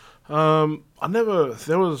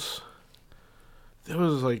 There was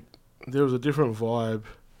a different vibe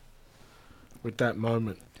with that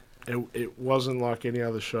moment. It wasn't like any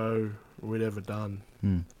other show we'd ever done.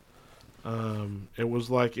 It was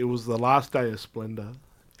the last day of Splendor.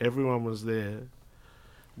 Everyone was there.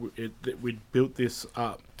 we'd built this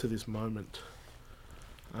up to this moment,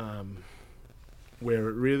 where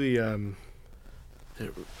it really,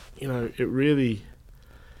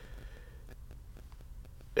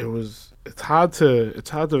 it's hard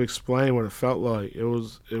to explain what it felt like. It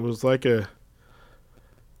was like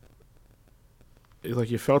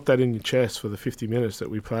you felt that in your chest for the 50 minutes that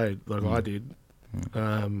we played, like I did.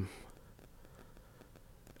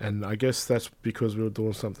 And I guess that's because we were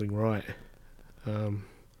doing something right.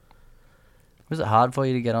 Was it hard for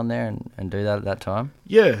you to get on there and do that at that time?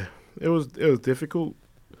 Yeah, it was difficult.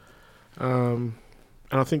 And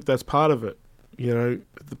I think that's part of it. You know,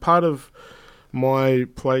 the part of my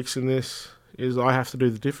place in this is I have to do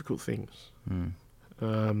the difficult things.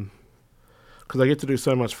 Because I get to do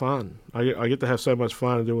so much fun. I get to have so much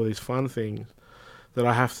fun and do all these fun things that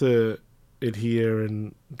I have to adhere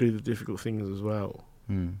and do the difficult things as well.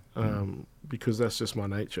 Because that's just my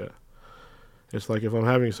nature. It's like if I'm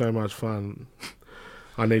having so much fun,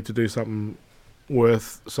 I need to do something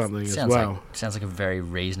worth something as well. Sounds like a very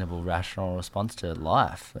reasonable, rational response to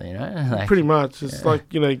life, you know? Like, pretty much. It's like,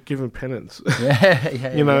 giving penance. Yeah.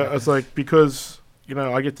 It's like because,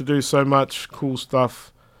 I get to do so much cool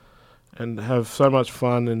stuff and have so much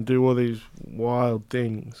fun and do all these wild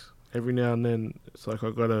things. Every now and then, it's like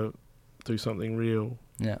I've got to do something real.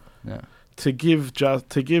 Yeah. To give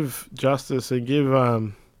justice and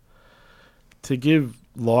give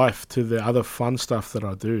life to the other fun stuff that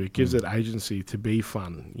I do. It gives it agency to be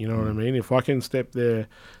fun. You know what I mean? If I can step there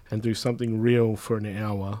and do something real for an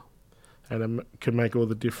hour, and it can make all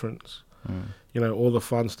the difference. All the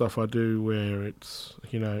fun stuff I do where it's,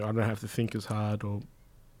 I don't have to think as hard or,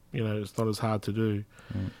 it's not as hard to do,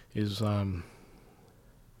 is,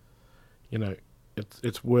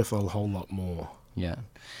 it's worth a whole lot more. Yeah.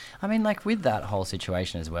 I mean, like, with that whole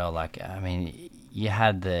situation as well, like, I mean, you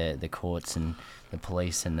had the courts and the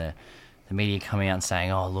police and the media coming out and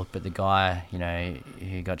saying, oh, look, but the guy,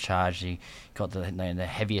 who got charged, he got the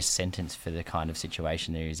heaviest sentence for the kind of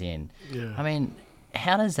situation that he was in. Yeah. I mean,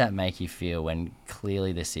 how does that make you feel when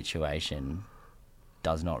clearly the situation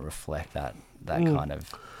does not reflect that kind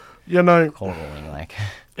of court ruling? Like,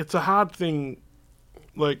 it's a hard thing.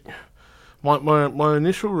 Like, my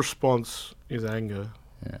initial response is anger,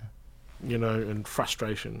 and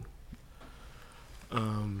frustration.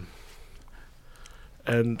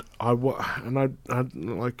 And I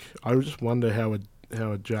just wonder how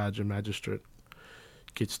a judge, a magistrate,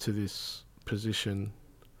 gets to this position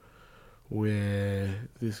where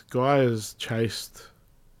this guy has chased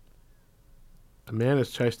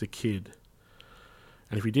a kid,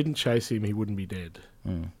 and if he didn't chase him, he wouldn't be dead.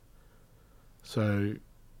 So,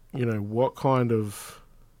 what kind of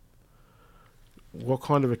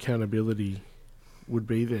accountability would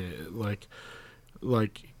be there?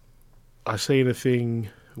 Like I seen a thing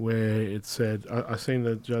where it said, I seen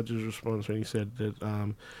the judge's response when he said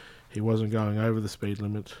that he wasn't going over the speed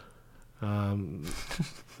limit.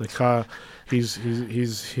 The car,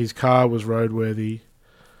 his car was roadworthy.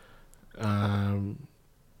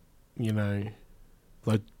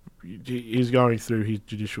 Like he's going through his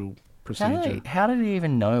judicial procedure. How did he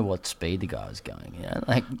even know what speed the guy was going?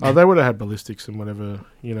 They would have had ballistics and whatever.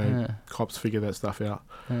 Cops figure that stuff out.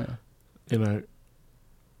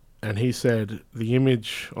 And he said the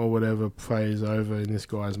image or whatever plays over in this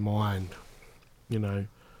guy's mind, and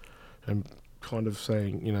kind of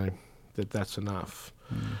saying, that's enough.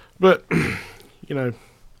 But,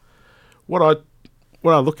 what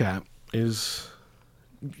I look at is,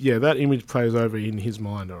 that image plays over in his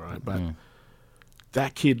mind, all right, but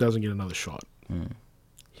that kid doesn't get another shot.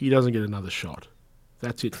 He doesn't get another shot.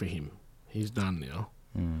 That's it for him. He's done now.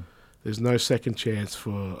 There's no second chance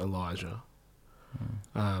for Elijah.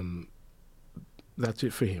 That's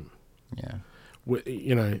it for him. Yeah.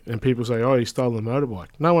 And people say, oh, he stole a motorbike.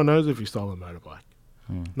 No one knows if he stole a motorbike.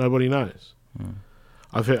 Nobody knows.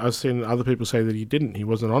 I've seen other people say that he didn't. He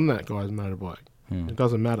wasn't on that guy's motorbike. It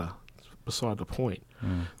doesn't matter. It's beside the point.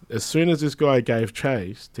 As soon as this guy gave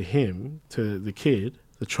chase to him, to the kid,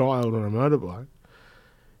 the child on a motorbike,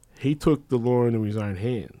 he took the law into his own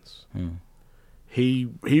hands. He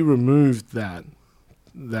removed that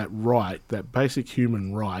right, that basic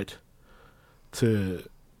human right to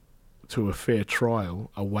a fair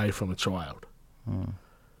trial away from a child. And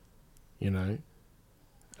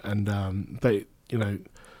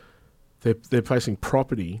they're placing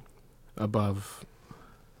property above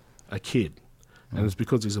a kid, and it's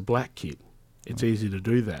because he's a black kid. It's easy to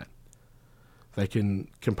do that. They can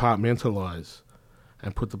compartmentalize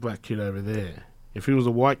and put the black kid over there. If he was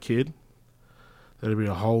a white kid, that'd be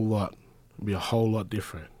a whole lot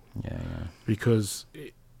different. Yeah. Because,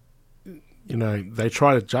 they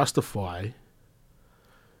try to justify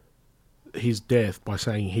his death by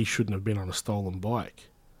saying he shouldn't have been on a stolen bike.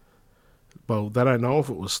 Well, they don't know if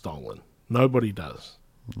it was stolen. Nobody does.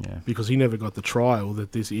 Yeah. Because he never got the trial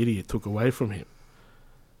that this idiot took away from him.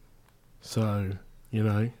 So,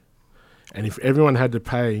 and if everyone had to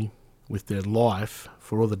pay with their life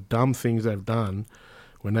for all the dumb things they've done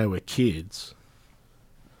when they were kids,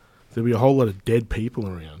 there'd be a whole lot of dead people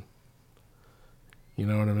around. You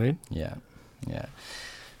know what I mean? Yeah.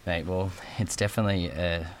 Mate, well, it's definitely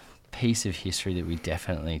a piece of history that we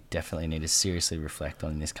definitely need to seriously reflect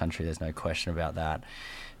on in this country. There's no question about that.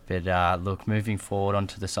 But look, moving forward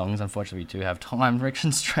onto the songs, unfortunately we do have time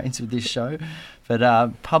constraints with this show.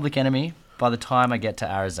 But Public Enemy, By the Time I Get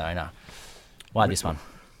to Arizona. Why this one?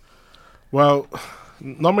 Well,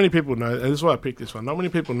 not many people know. This is why I picked this one. Not many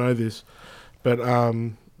people know this, but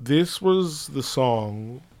this was the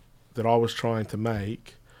song that I was trying to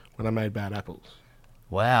make when I made Bad Apples.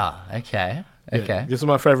 Wow. Okay. Yeah, this is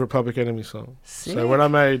my favorite Public Enemy song. Sick. So when I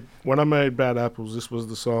made Bad Apples, this was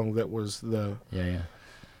the song that was the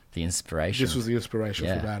inspiration. This was the inspiration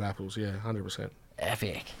for Bad Apples. Yeah, 100%.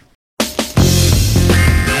 Epic.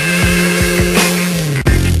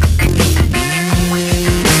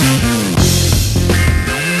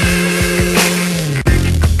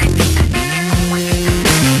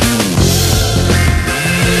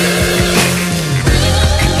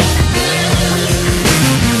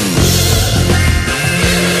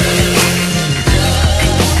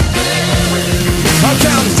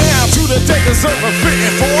 Deserve a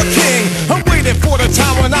fitting for a king. I'm waiting for the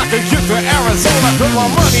time when I can get to Arizona, cause my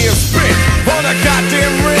money is spent on a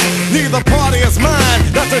goddamn rent. Neither party is mine,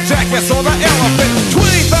 not the jackass or the elephant.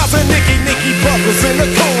 20,000 Nicky brothers in the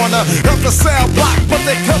corner of the cell block, but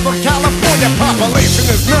they come from California. Population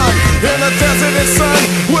is none in the desert is sun,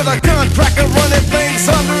 with a gun cracker running things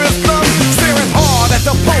under his thumb, staring hard at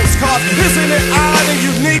the postcard. Isn't it odd and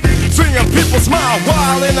unique? Seeing people smile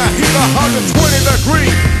while in the heat of 120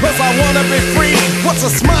 degrees. Cause I wanna be free. What's a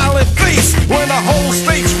smiling face when the whole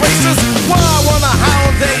state's racist? Why I wanna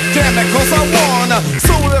holiday, damn it, cause I wanna.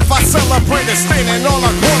 So if I celebrate it standing on a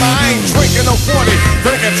corner, I ain't drinking no 40,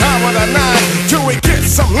 drinking time with a 9 till we get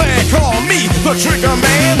some land. Call me the trigger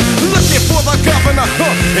man, looking for the governor.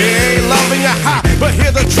 He ain't loving you high, but hear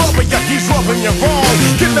the trouble, yeah, he's rubbing you wrong.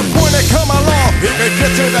 Get the point and come along, he can get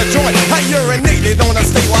to the joint. I urinated on the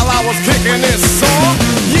state while I was kicking this song.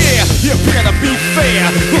 Yeah, you better be fair.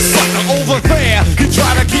 The sucker over there, he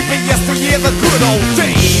tried to keep it yesteryear, the good old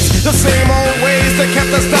days, the same old ways that kept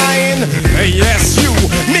us dying. Yes, you,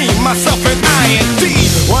 me, myself, and I indeed.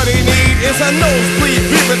 What he need is a nosebleed,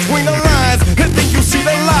 be between the lines, and then you see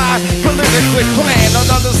the lie. Politically planned, don't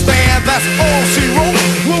understand, that's all she wrote.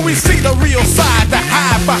 When we see the real side, the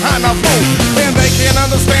hide behind a vote, and they can't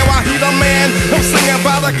understand why he the man. I'm singing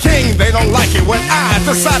about a king, they don't like it when I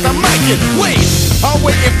decide to mic it. Wait, I'm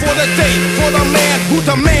waiting for the day, for the man who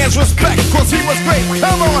demands respect, cause he was great.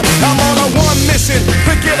 Come on, I'm on a one mission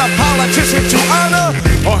to get a politician to honor,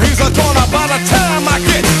 or he's a goner by the time I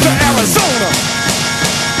get to Arizona.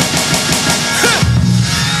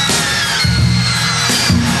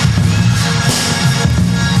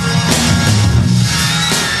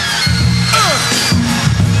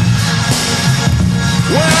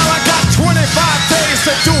 Well, I got 25 days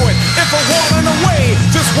to do it. If I'm walking away,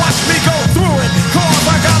 just watch me go through it. Cause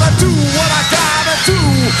I gotta do what I gotta do.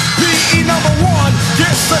 PE number 1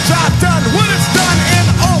 gets the job done when it's done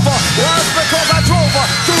and over. Well, it's because I drove her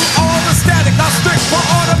through all the static. I stick for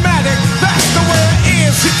automatic. That's the way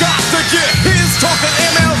it is. He got to get his talking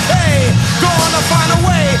MLK. Gonna find a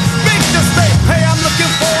way, make this day. Hey, I'm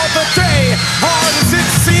looking for the day. Hard as it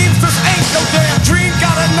seems, this ain't no damn dream.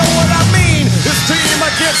 Gotta know what I mean. It's team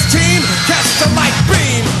against team, catch the light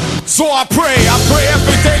beam. So I pray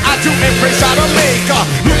every day. I do embrace out of maker.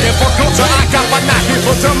 Looking for culture, I got my not here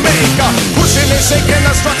for Jamaica. Pushing and shaking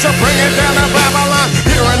the structure, bringing down the Babylon.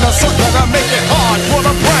 Here in the sucker to make it hard for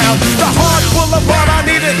the brown. The heart full of blood, I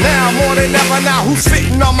need it now more than ever now. Who's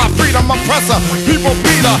sitting on my freedom oppressor? People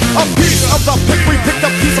beater, a piece of the pick. We picked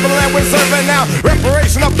a piece of the land we're serving now.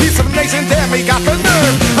 Reparation, a piece of the nation. Damn, we got the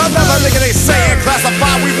nerve. Another nigga they saying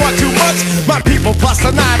classify. We want too much. My people plus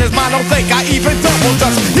the 9 is mine. Don't think I even double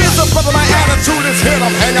dutch. Here's the brother, my attitude is hit.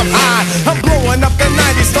 I'm hang 'em high. I'm blowing up the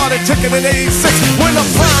 90s. Started ticking in 86. When the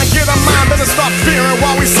fine get a mind, better start fearing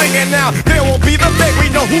while we singing now. There will be the day we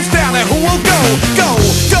know who's down and who will go. Go,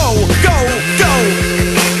 go, go, go.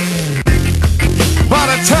 By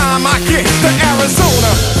the time I get to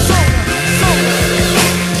Arizona,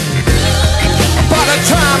 by the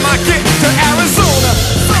time I get to Arizona,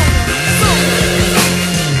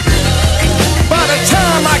 by the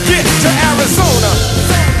time I get to Arizona.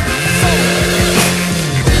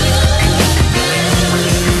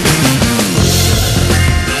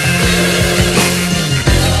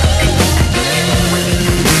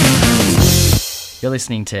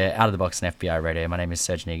 listening to Out of the Box on FBI Radio. My name is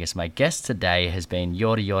Serge Negus. My guest today has been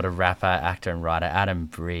Yorta Yorta rapper, actor and writer Adam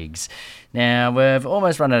Briggs. Now, we've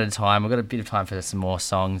almost run out of time. We've got a bit of time for some more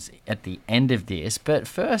songs at the end of this. But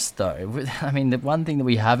first, though, I mean, the one thing that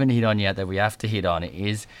we haven't hit on yet that we have to hit on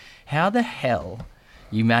is how the hell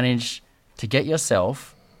you managed to get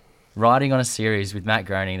yourself writing on a series with Matt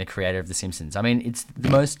Groening, the creator of The Simpsons. I mean, it's the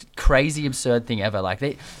most crazy, absurd thing ever. Like,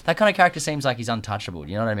 that kind of character seems like he's untouchable.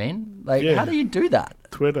 You know what I mean? Like, how do you do that?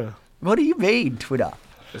 Twitter. What do you mean, Twitter?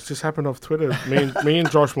 It's just happened off Twitter. Me and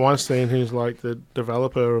Josh Weinstein, who's like the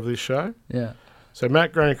developer of this show. Yeah. So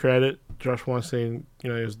Matt Groening created, Josh Weinstein,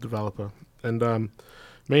 is the developer. And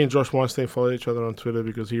me and Josh Weinstein followed each other on Twitter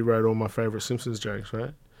because he wrote all my favourite Simpsons jokes,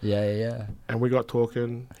 right? Yeah. And we got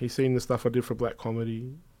talking. He's seen the stuff I did for Black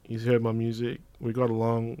Comedy. He's heard my music. We got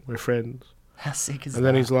along. We're friends. How sick is that? And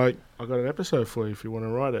then he's like, I got an episode for you if you want to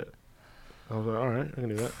write it. I was like, all right, I can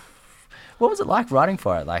do that. What was it like writing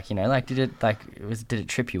for it? Like, did it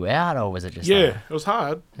trip you out, or was it just? Yeah, it was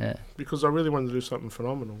hard. Yeah. Because I really wanted to do something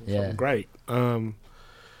phenomenal, something great.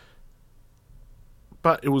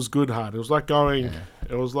 But it was good hard. It was like it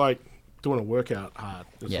was like doing a workout hard.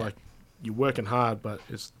 It's like you're working hard, but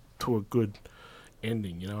it's to a good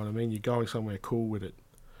ending. You know what I mean? You're going somewhere cool with it.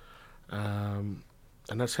 And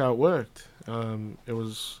that's how it worked. It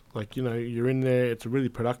was like, you're in there. It's a really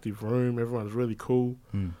productive room. Everyone's really cool,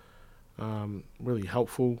 really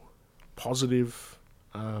helpful, positive,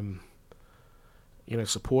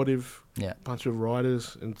 supportive. Yeah. Bunch of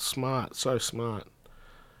writers and smart, so smart.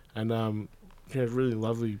 And, really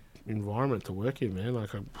lovely environment to work in, man.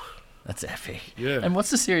 That's epic. Yeah. And what's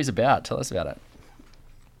the series about? Tell us about it.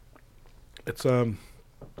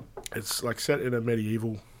 It's like set in a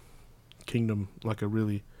medieval kingdom, like a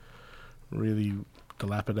really, really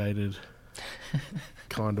dilapidated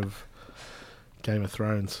kind of Game of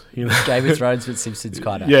Thrones, Game of Thrones with Simpsons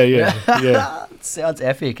kind of. Yeah. It sounds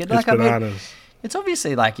epic. And it's bananas. It's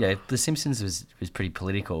obviously like, The Simpsons was pretty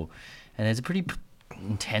political, and there's a pretty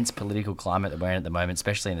intense political climate that we're in at the moment,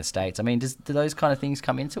 especially in the States. I mean, do those kind of things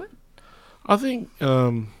come into it? I think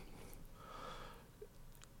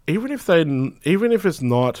even if it's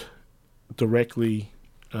not directly,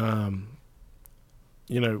 as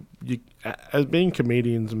being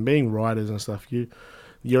comedians and being writers and stuff,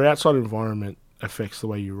 your outside environment affects the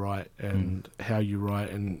way you write and how you write,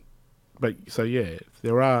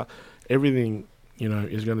 everything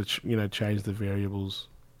is going to change the variables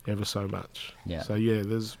ever so much. Yeah. So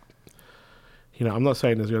there's, I'm not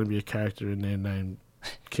saying there's going to be a character in there named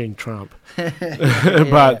King Trump,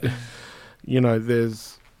 but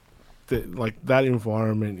there's that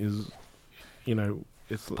environment is,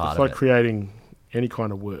 it's like creating any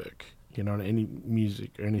kind of work, any music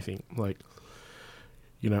or anything. Like,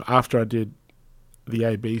 after I did the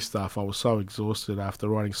AB stuff, I was so exhausted after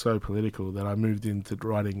writing so political that I moved into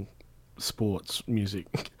writing sports music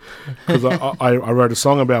because I wrote a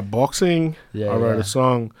song about boxing. I wrote a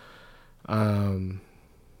song about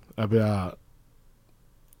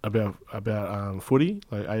footy,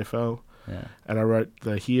 like AFL. Yeah. And I wrote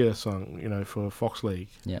the Here song, for Fox League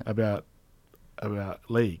about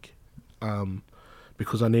league,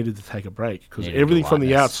 because I needed to take a break because everything from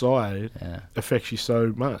the outside affects you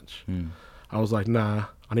so much. I was like, nah,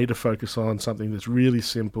 I need to focus on something that's really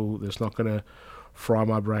simple, that's not going to fry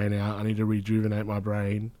my brain out. I need to rejuvenate my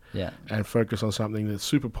brain and focus on something that's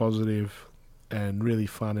super positive and really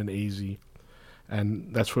fun and easy.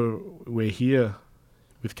 And that's where We're Here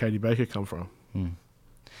with Katie Baker come from.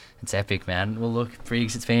 It's epic, man. Well, look,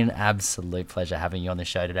 Briggs, it's been an absolute pleasure having you on the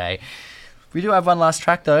show today. We do have one last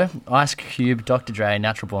track, though. Ice Cube, Dr. Dre,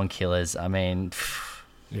 Natural Born Killers. I mean...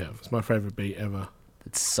 it's my favourite beat ever.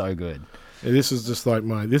 It's so good. This is just like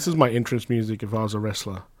this is my entrance music if I was a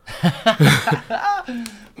wrestler.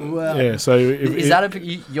 Well, so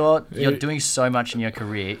you're doing so much in your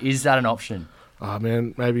career. Is that an option? Oh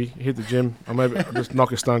man, maybe hit the gym. Or maybe just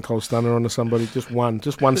knock a Stone Cold Stunner onto somebody. Just one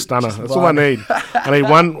stunner. That's all I need. I need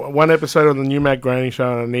one episode of the new Matt Groening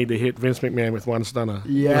show, and I need to hit Vince McMahon with one stunner.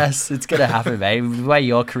 Yes, it's gonna happen, mate. The way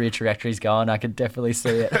your career trajectory is going, I can definitely see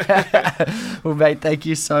it. Well, mate, thank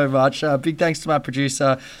you so much. Big thanks to my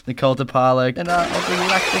producer, Nicole DeParlo, and I'll bring you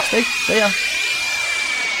back next week. See ya.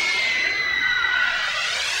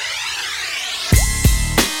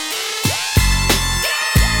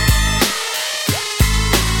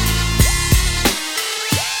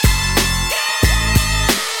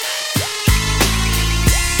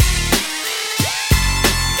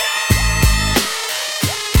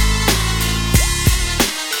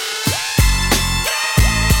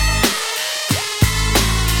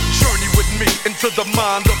 To the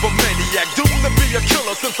mind of a maniac, doomed to be a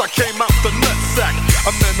killer since I came out the nutsack.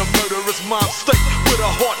 I'm in a murderous mind state with a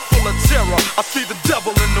heart full of terror. I see the devil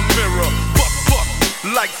in the mirror. Buck,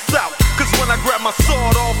 lights out. Cause when I grab my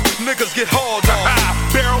sword off, niggas get hauled off.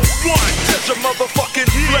 Barrel 1, touch your motherfucking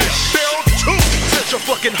flesh. Barrel 2, touch your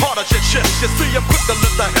fucking heart at your chest. You see, I'm quick to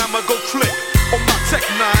let the hammer go click on my Tech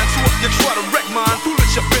 9. So if you try to wreck mine, fool,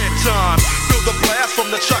 it's your bedtime. Feel the blast from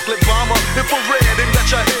the chocolate bomber. Infrared and at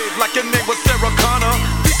your head like your name was Sarah Connor.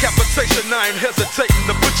 Decapitation, I ain't hesitating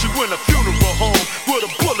to put you in a funeral home with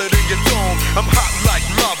a bullet in your dome. I'm hot like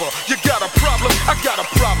lava. You got a problem? I got a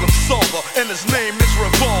problem solver, and his name is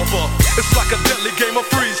Revolver. It's like a deadly game of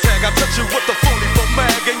freeze tag. I touch you with the 44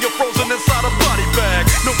 mag, and you're frozen inside a body bag.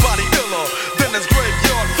 Nobody iller than this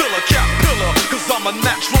graveyard filler, cap pillar. Cause I'm a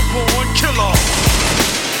natural born killer.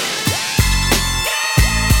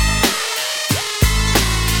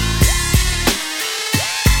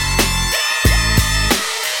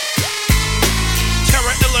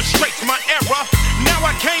 Illustrates my error. Now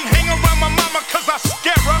I can't hang around my mama cause I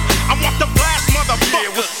scare her. I want the blast, motherfucker.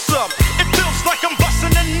 Yeah, what's up? It feels like I'm busting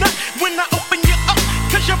a nut when I open you up.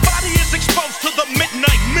 Cause your body is exposed to the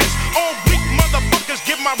midnight mist. All weak motherfuckers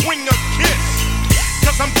give my ring a kiss.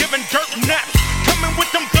 Cause I'm giving dirt naps. Coming with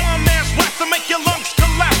them dumb ass raps to make your lungs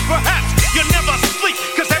collapse. Perhaps you never sleep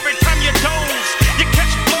cause every time you doze, you catch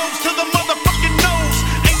blows to the motherfucking nose.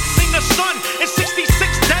 Ain't seen the sun in 66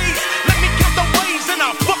 days. In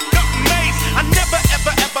a fucked up maze. I never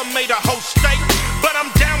ever made a whole state, but I'm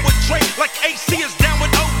down with Drake like AC is down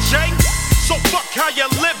with OJ. So fuck how you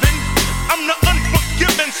living. I'm the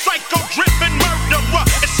unforgiving, psycho-driven murderer.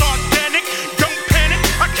 It's organic, don't panic.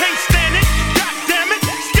 I can't stand it. God damn it,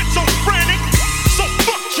 schizophrenic. So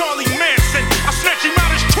fuck Charlie Manson. I snatch him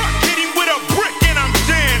out his truck, hit him with a brick, and I'm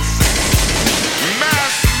dancing.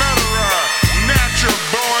 Mass murderer, natural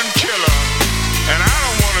born killer, and I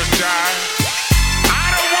don't wanna die.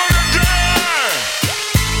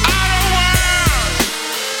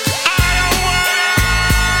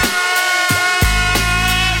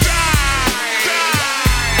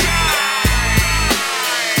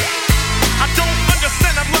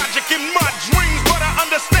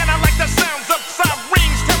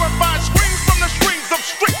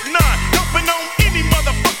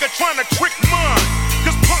 Trying to trick mine,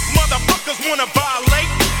 cause punk motherfuckers wanna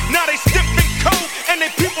violate. Now they stiff and cold, and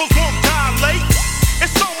their peoples won't dilate.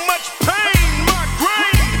 It's so much pain,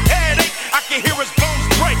 migraine, headache, I can hear his bones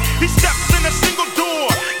break. He steps in a single door,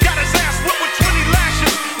 got his ass whipped with 20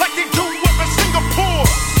 lashes, like they do up in Singapore.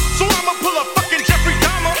 So I'ma pull a fucking Jeffrey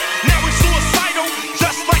Dahmer. Now he's suicidal,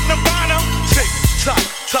 just like Nirvana. Tick tock,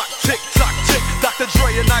 tock, tick tock, tick. Dr.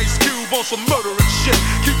 Dre and Ice Cube on some murdering shit.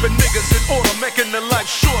 Keeping niggas in order, making their life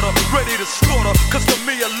shorter, ready to slaughter. Cause to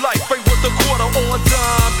me a life ain't worth a quarter or a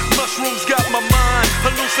dime. Mushrooms got my mind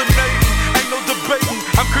hallucinating, ain't no debating.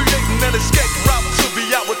 I'm creating an escape route to be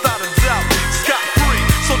out without a